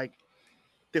scientist like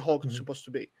the Hulk is supposed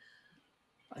to be.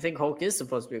 I think Hulk is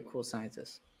supposed to be a cool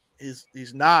scientist.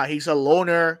 He's not. He's a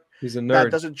loner. He's a nerd.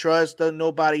 That doesn't trust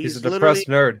nobody. He's a depressed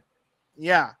nerd.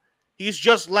 Yeah. He's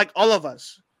just like all of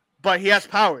us, but he has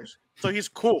powers. So he's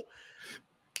cool.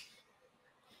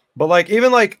 But like,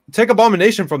 even like, take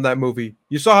Abomination from that movie.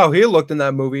 You saw how he looked in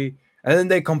that movie, and then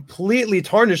they completely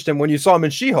tarnished him when you saw him in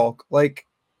She-Hulk. Like,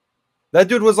 that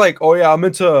dude was like, "Oh yeah, I'm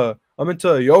into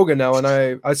yoga now, and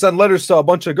I send letters to a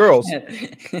bunch of girls."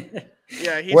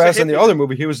 Yeah. Whereas in the other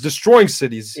movie, he was destroying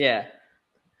cities. Yeah.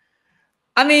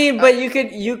 I mean, but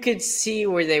you could see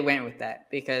where they went with that,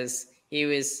 because he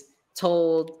was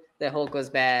told that Hulk was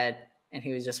bad, and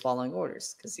he was just following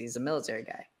orders because he's a military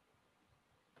guy.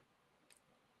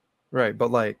 Right,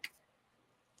 but like,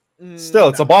 still,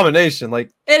 it's Abomination. Like,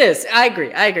 it is. I agree.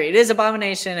 It is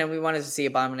Abomination, and we wanted to see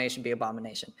Abomination be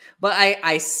Abomination. But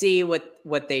I see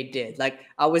what they did. Like,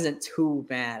 I wasn't too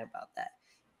mad about that.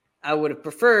 I would have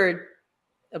preferred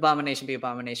Abomination be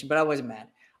Abomination, but I wasn't mad.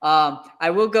 I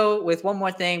will go with one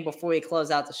more thing before we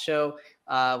close out the show.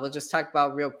 We'll just talk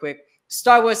about real quick.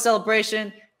 Star Wars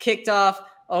Celebration kicked off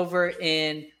over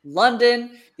in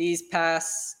London these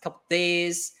past couple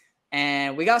days,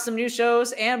 and we got some new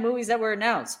shows and movies that were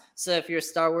announced. So if you're a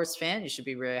Star Wars fan, you should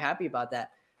be really happy about that.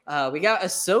 We got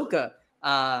Ahsoka.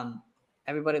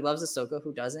 Everybody loves Ahsoka.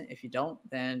 Who doesn't? If you don't,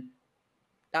 then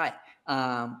die.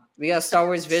 We got Star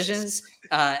Wars Visions.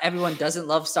 Everyone doesn't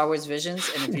love Star Wars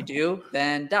Visions, and if you do,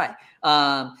 then die.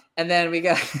 And then we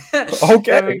got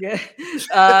okay.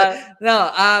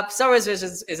 Star Wars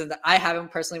Visions isn't. I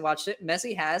haven't personally watched it.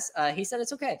 Messi has. He said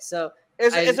it's okay. So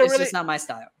it's just not my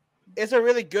style. It's a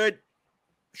really good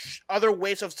other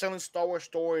ways of telling Star Wars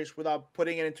stories without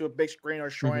putting it into a big screen or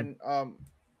showing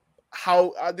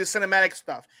how the cinematic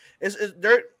stuff is.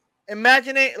 They're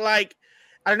imagine it like,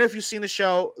 I don't know if you've seen the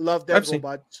show Love, Death,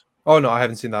 Robots. Oh no, I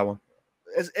haven't seen that one.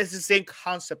 It's the same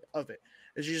concept of it.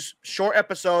 It's just short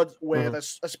episodes with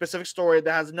a specific story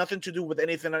that has nothing to do with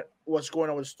anything that was going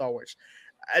on with Star Wars.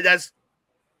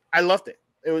 I loved it.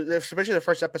 It was especially the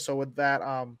first episode with that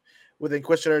with the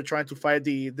Inquisitor trying to fight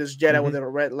this Jedi with a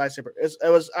red lightsaber.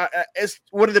 It's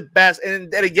one of the best.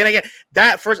 And again,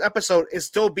 that first episode is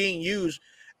still being used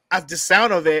as the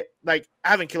sound of it. Like, I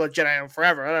haven't killed a Jedi in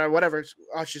forever, or whatever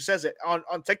she says it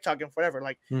on TikTok and forever.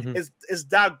 Like, it's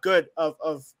that good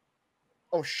of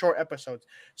short episodes.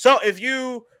 So if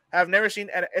you have never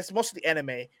seen, it's mostly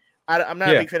anime. I'm not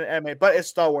a big fan of anime, but it's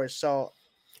Star Wars, so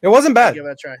it wasn't bad. Give it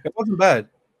a try. It wasn't bad.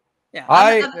 Yeah,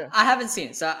 I haven't seen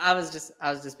it, so I was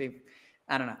just being.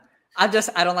 I don't know. I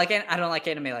don't like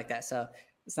anime like that, so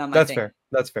it's not my thing.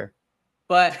 That's fair.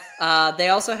 But they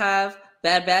also have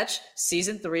Bad Batch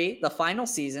season 3, the final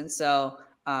season. So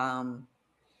the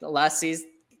last season,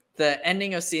 the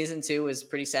ending of season 2 was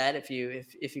pretty sad. If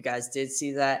you guys did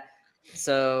see that,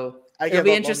 so it'll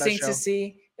be interesting to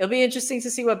see. it'll be interesting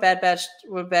to see what Bad Batch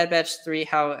 3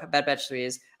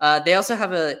 is. They also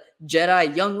have a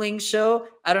Jedi Youngling show.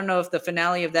 I don't know if the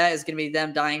finale of that is going to be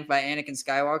them dying by Anakin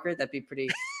Skywalker. That'd be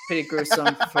pretty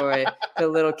gruesome for the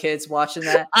little kids watching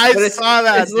that. I saw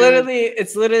that.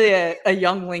 It's literally a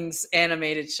Younglings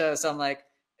animated show. So I'm like,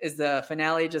 is the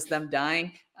finale just them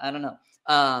dying? I don't know.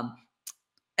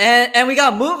 And we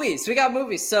got movies.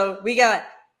 So we got.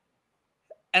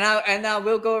 And now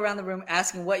we'll go around the room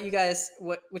asking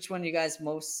which one you guys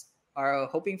most are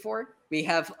hoping for. We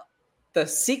have the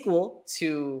sequel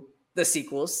to the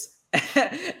sequels,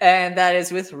 and that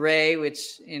is with Rey,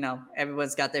 which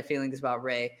everyone's got their feelings about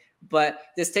Rey. But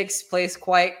this takes place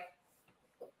quite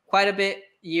a bit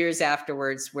years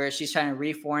afterwards, where she's trying to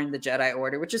reform the Jedi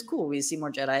Order, which is cool. We see more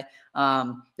Jedi.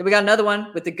 Then we got another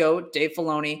one with the GOAT, Dave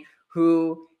Filoni,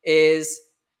 who is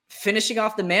finishing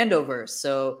off the Mandoverse.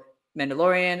 So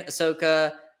Mandalorian,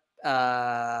 Ahsoka,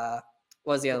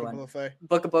 what was the other one?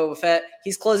 Book of Boba Fett.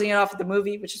 He's closing it off with the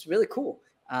movie, which is really cool.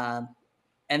 And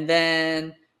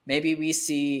then maybe we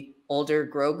see older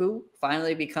Grogu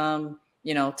finally become,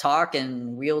 talk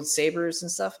and wield sabers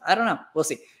and stuff. I don't know. We'll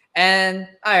see. And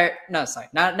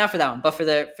not for that one, but for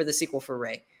the sequel for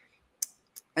Rey.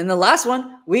 And the last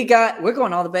one we're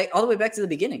going all the way back to the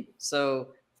beginning.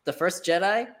 So the first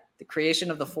Jedi, the creation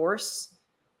of the Force,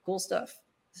 cool stuff.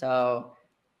 So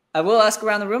I will ask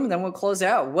around the room, and then we'll close it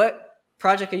out. What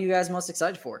project are you guys most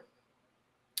excited for?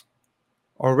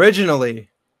 Originally,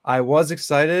 I was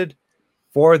excited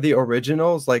for the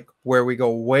originals, like where we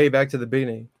go way back to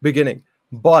the beginning.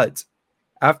 But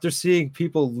after seeing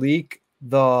people leak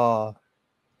the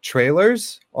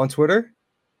trailers on Twitter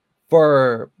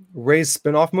for Rey's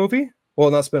spinoff movie,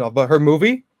 well, not spinoff, but her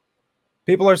movie,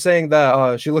 people are saying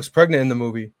that she looks pregnant in the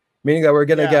movie, meaning that we're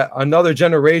going to get another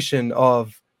generation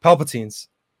of Palpatines,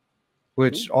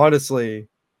 which honestly,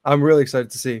 I'm really excited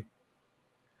to see.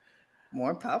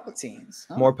 More Palpatines.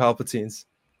 Huh? More Palpatines.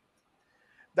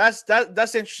 That's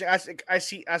interesting. I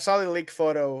saw the leaked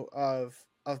photo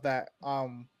of that.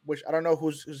 Which I don't know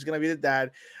who's gonna be the dad.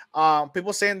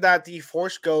 People saying that the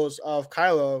Force Ghost of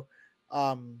Kylo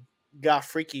got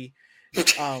freaky.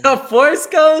 The Force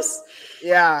Ghost?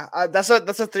 Yeah, that's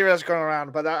a theory that's going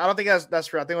around, but I don't think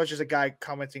that's real. I think it was just a guy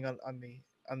commenting on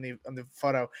the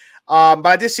photo. But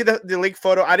I did see the leaked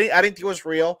photo. I didn't think it was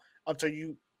real until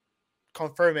you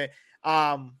confirm it.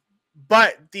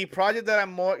 But the project that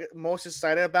I'm most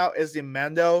excited about is the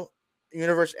Mando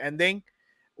universe ending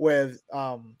with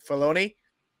Filoni,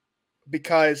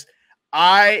 because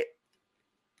I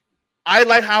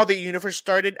like how the universe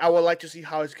started. I would like to see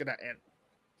how it's gonna end.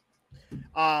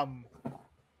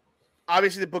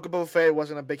 Obviously the Book of Boba Fett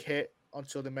wasn't a big hit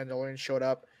until the Mandalorian showed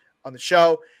up on the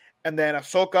show. And then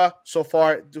Ahsoka, so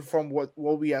far, from what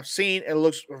we have seen, it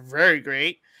looks very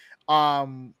great.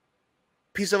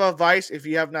 Piece of advice, if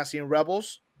you have not seen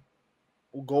Rebels,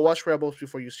 go watch Rebels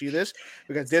before you see this,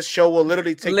 because this show will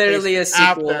literally take a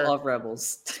sequel after of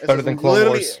Rebels. It's better than Clone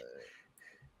Wars.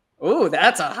 Ooh,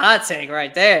 that's a hot take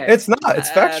right there. It's not. It's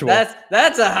factual.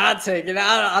 That's a hot take, and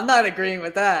I'm not agreeing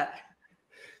with that.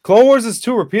 Clone Wars is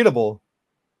too repeatable.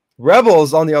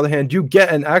 Rebels, on the other hand, you get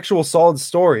an actual solid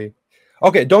story.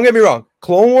 Okay, don't get me wrong.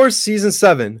 Clone Wars Season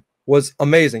 7 was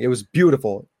amazing. It was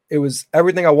beautiful. It was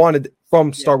everything I wanted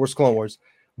from Star Wars Clone Wars.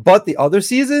 But the other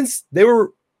seasons, they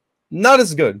were not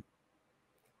as good.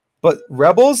 But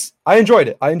Rebels, I enjoyed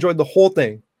it. I enjoyed the whole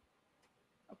thing.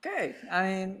 Okay, I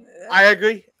mean... I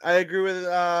agree. I agree with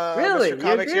really? Mr.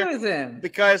 Comics you agree with him?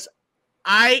 Because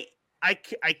I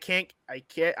can't.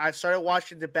 I started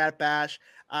watching the Bad Batch,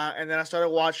 and then I started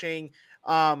watching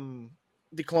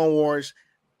the Clone Wars.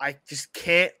 I just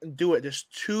can't do it. There's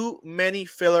too many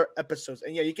filler episodes.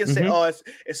 And yeah, you can say, oh,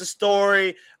 it's a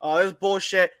story. Oh, it's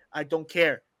bullshit. I don't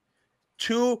care.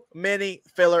 Too many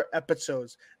filler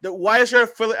episodes. Why is there a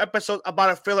filler episode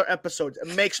about a filler episode?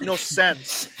 It makes no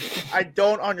sense. I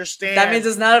don't understand. That means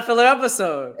it's not a filler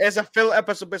episode. It's a filler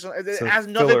episode. It has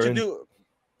nothing to do.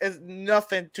 It's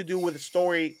nothing to do with the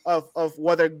story of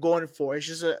what they're going for. It's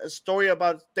just a story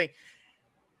about thing.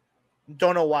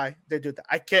 Don't know why they do that.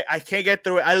 I can't get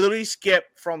through it. I literally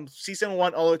skipped from season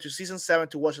 1 all the way to season 7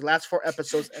 to watch the last 4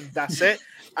 episodes, and that's it.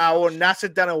 I will not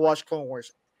sit down and watch Clone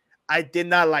Wars. I did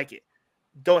not like it.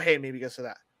 Don't hate me because of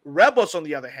that. Rebels, on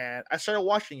the other hand, I started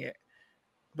watching it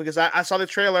because I saw the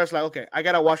trailer. I was like, okay, I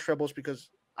gotta watch Rebels because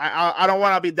I don't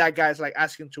want to be that guy that's like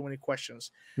asking too many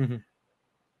questions. Mm-hmm.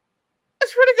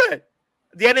 It's pretty good.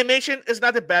 The animation is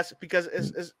not the best because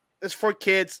it's for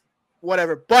kids,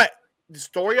 whatever. But the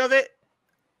story of it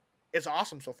is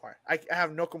awesome so far. I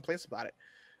have no complaints about it.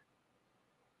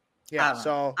 Yeah,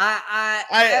 so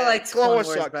I liked Clone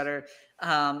Wars better.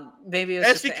 Maybe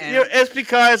it's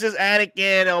because it's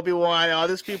Anakin, Obi-Wan, all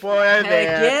these people are Heck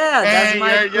there. yeah, that's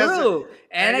my crew.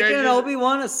 And Anakin,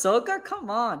 Obi-Wan, Ahsoka, come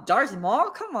on. Darth Maul,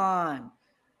 come on.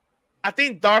 I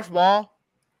think Darth Maul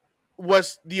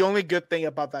was the only good thing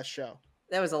about that show.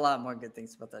 There was a lot more good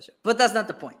things about that show, but that's not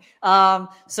the point.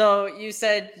 So you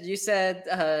said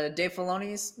Dave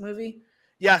Filoni's movie?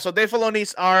 Yeah, so Dave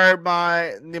Filoni's are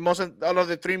the most out of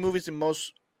the 3 movies, the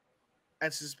most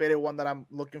anticipated one that I'm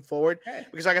looking forward,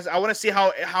 because like I said, I want to see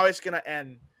how it's gonna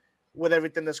end with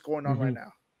everything that's going on right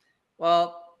now.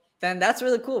 Well, then that's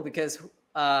really cool, because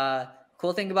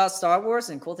cool thing about Star Wars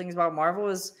and cool things about Marvel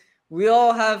is we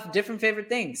all have different favorite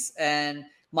things, and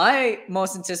my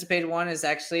most anticipated one is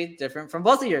actually different from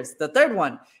both of yours. The third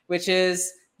one, which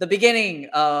is the beginning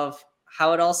of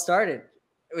how it all started,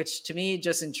 which to me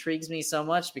just intrigues me so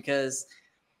much, because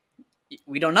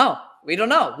we don't know.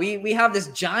 We have this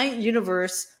giant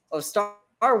universe of Star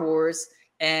Wars,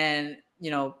 and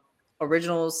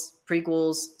originals,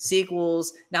 prequels,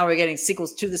 sequels. Now we're getting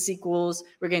sequels to the sequels.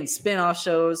 We're getting spin-off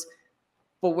shows.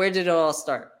 But where did it all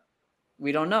start?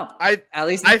 We don't know. At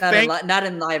least not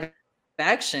in live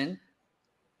action.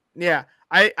 Yeah,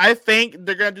 I think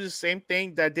they're gonna do the same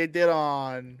thing that they did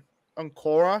on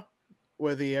Korra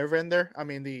with the Airbender. I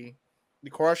mean the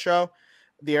Korra show,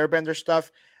 the Airbender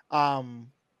stuff.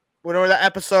 Whenever that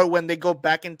episode when they go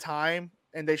back in time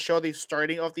and they show the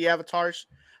starting of the avatars,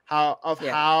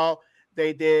 how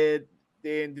they did.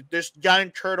 There's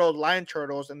giant turtles, lion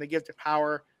turtles, and they give the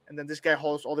power, and then this guy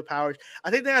holds all the powers.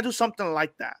 I think they're gonna do something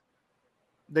like that.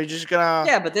 They're just gonna.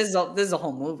 Yeah, but this is a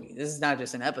whole movie. This is not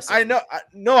just an episode. I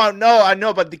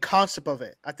know, but the concept of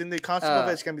it. I think the concept of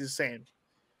it is gonna be the same.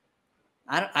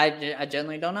 I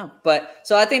generally don't know, but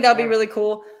so I think that'll be really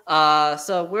cool.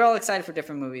 So we're all excited for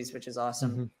different movies, which is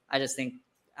awesome. I just think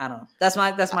I don't know. That's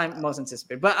my most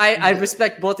anticipated. But I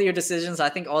respect both of your decisions. I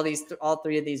think all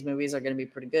 3 of these movies are going to be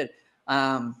pretty good.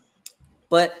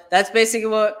 But that's basically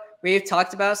what we've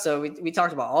talked about. So we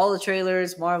talked about all the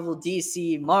trailers, Marvel,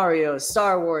 DC, Mario,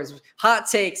 Star Wars, hot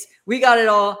takes. We got it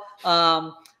all.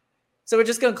 So we're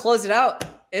just going to close it out.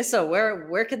 Issa,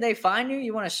 where can they find you?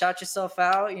 You want to shout yourself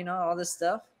out, all this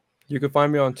stuff? You can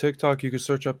find me on TikTok. You can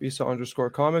search up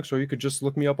Issa_comics, or you could just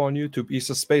look me up on YouTube,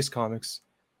 Issa Space Comics.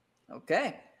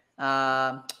 Okay.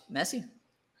 Messi?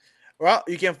 Well,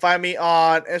 you can find me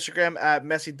on Instagram at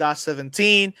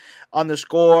Messi.17_.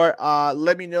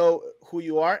 Let me know who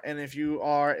you are, and if you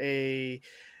are a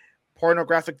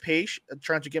pornographic page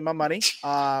trying to get my money,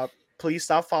 please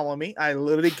stop following me. I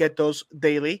literally get those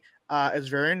daily. It's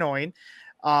very annoying.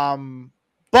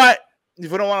 But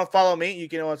if you don't want to follow me, you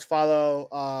can always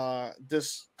follow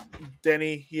this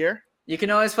Denny here. You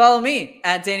can always follow me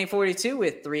at Danny42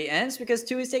 with 3 N's, because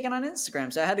 2 is taken on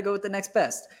Instagram, so I had to go with the next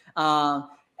best.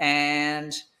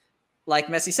 And like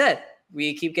Messi said,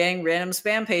 we keep getting random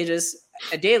spam pages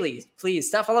daily. Please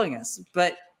stop following us.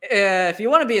 But if you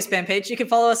want to be a spam page, you can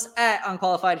follow us at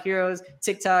Unqualified Heroes,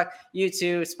 TikTok,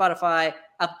 YouTube, Spotify,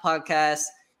 Apple Podcasts,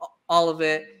 all of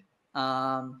it.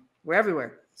 We're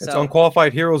everywhere. It's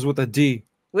Unqualified Heroes with a D.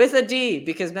 With a D,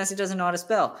 because Messi doesn't know how to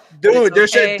spell. Dude,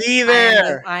 there's a D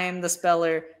there. I am the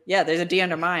speller. Yeah, there's a D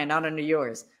under mine, not under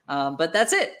yours. But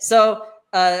that's it. So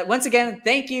once again,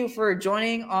 thank you for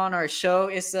joining on our show,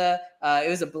 Issa. It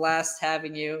was a blast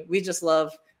having you. We just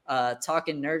love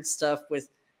talking nerd stuff with,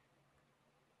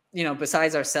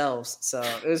 besides ourselves. So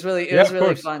it was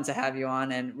really fun to have you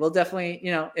on, and we'll definitely,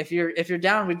 if you're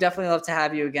down, we'd definitely love to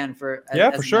have you again for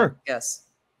sure. Yes.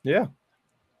 Yeah.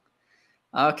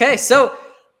 Okay, so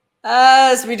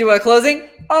as we do our closing,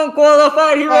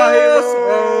 Unqualified Heroes.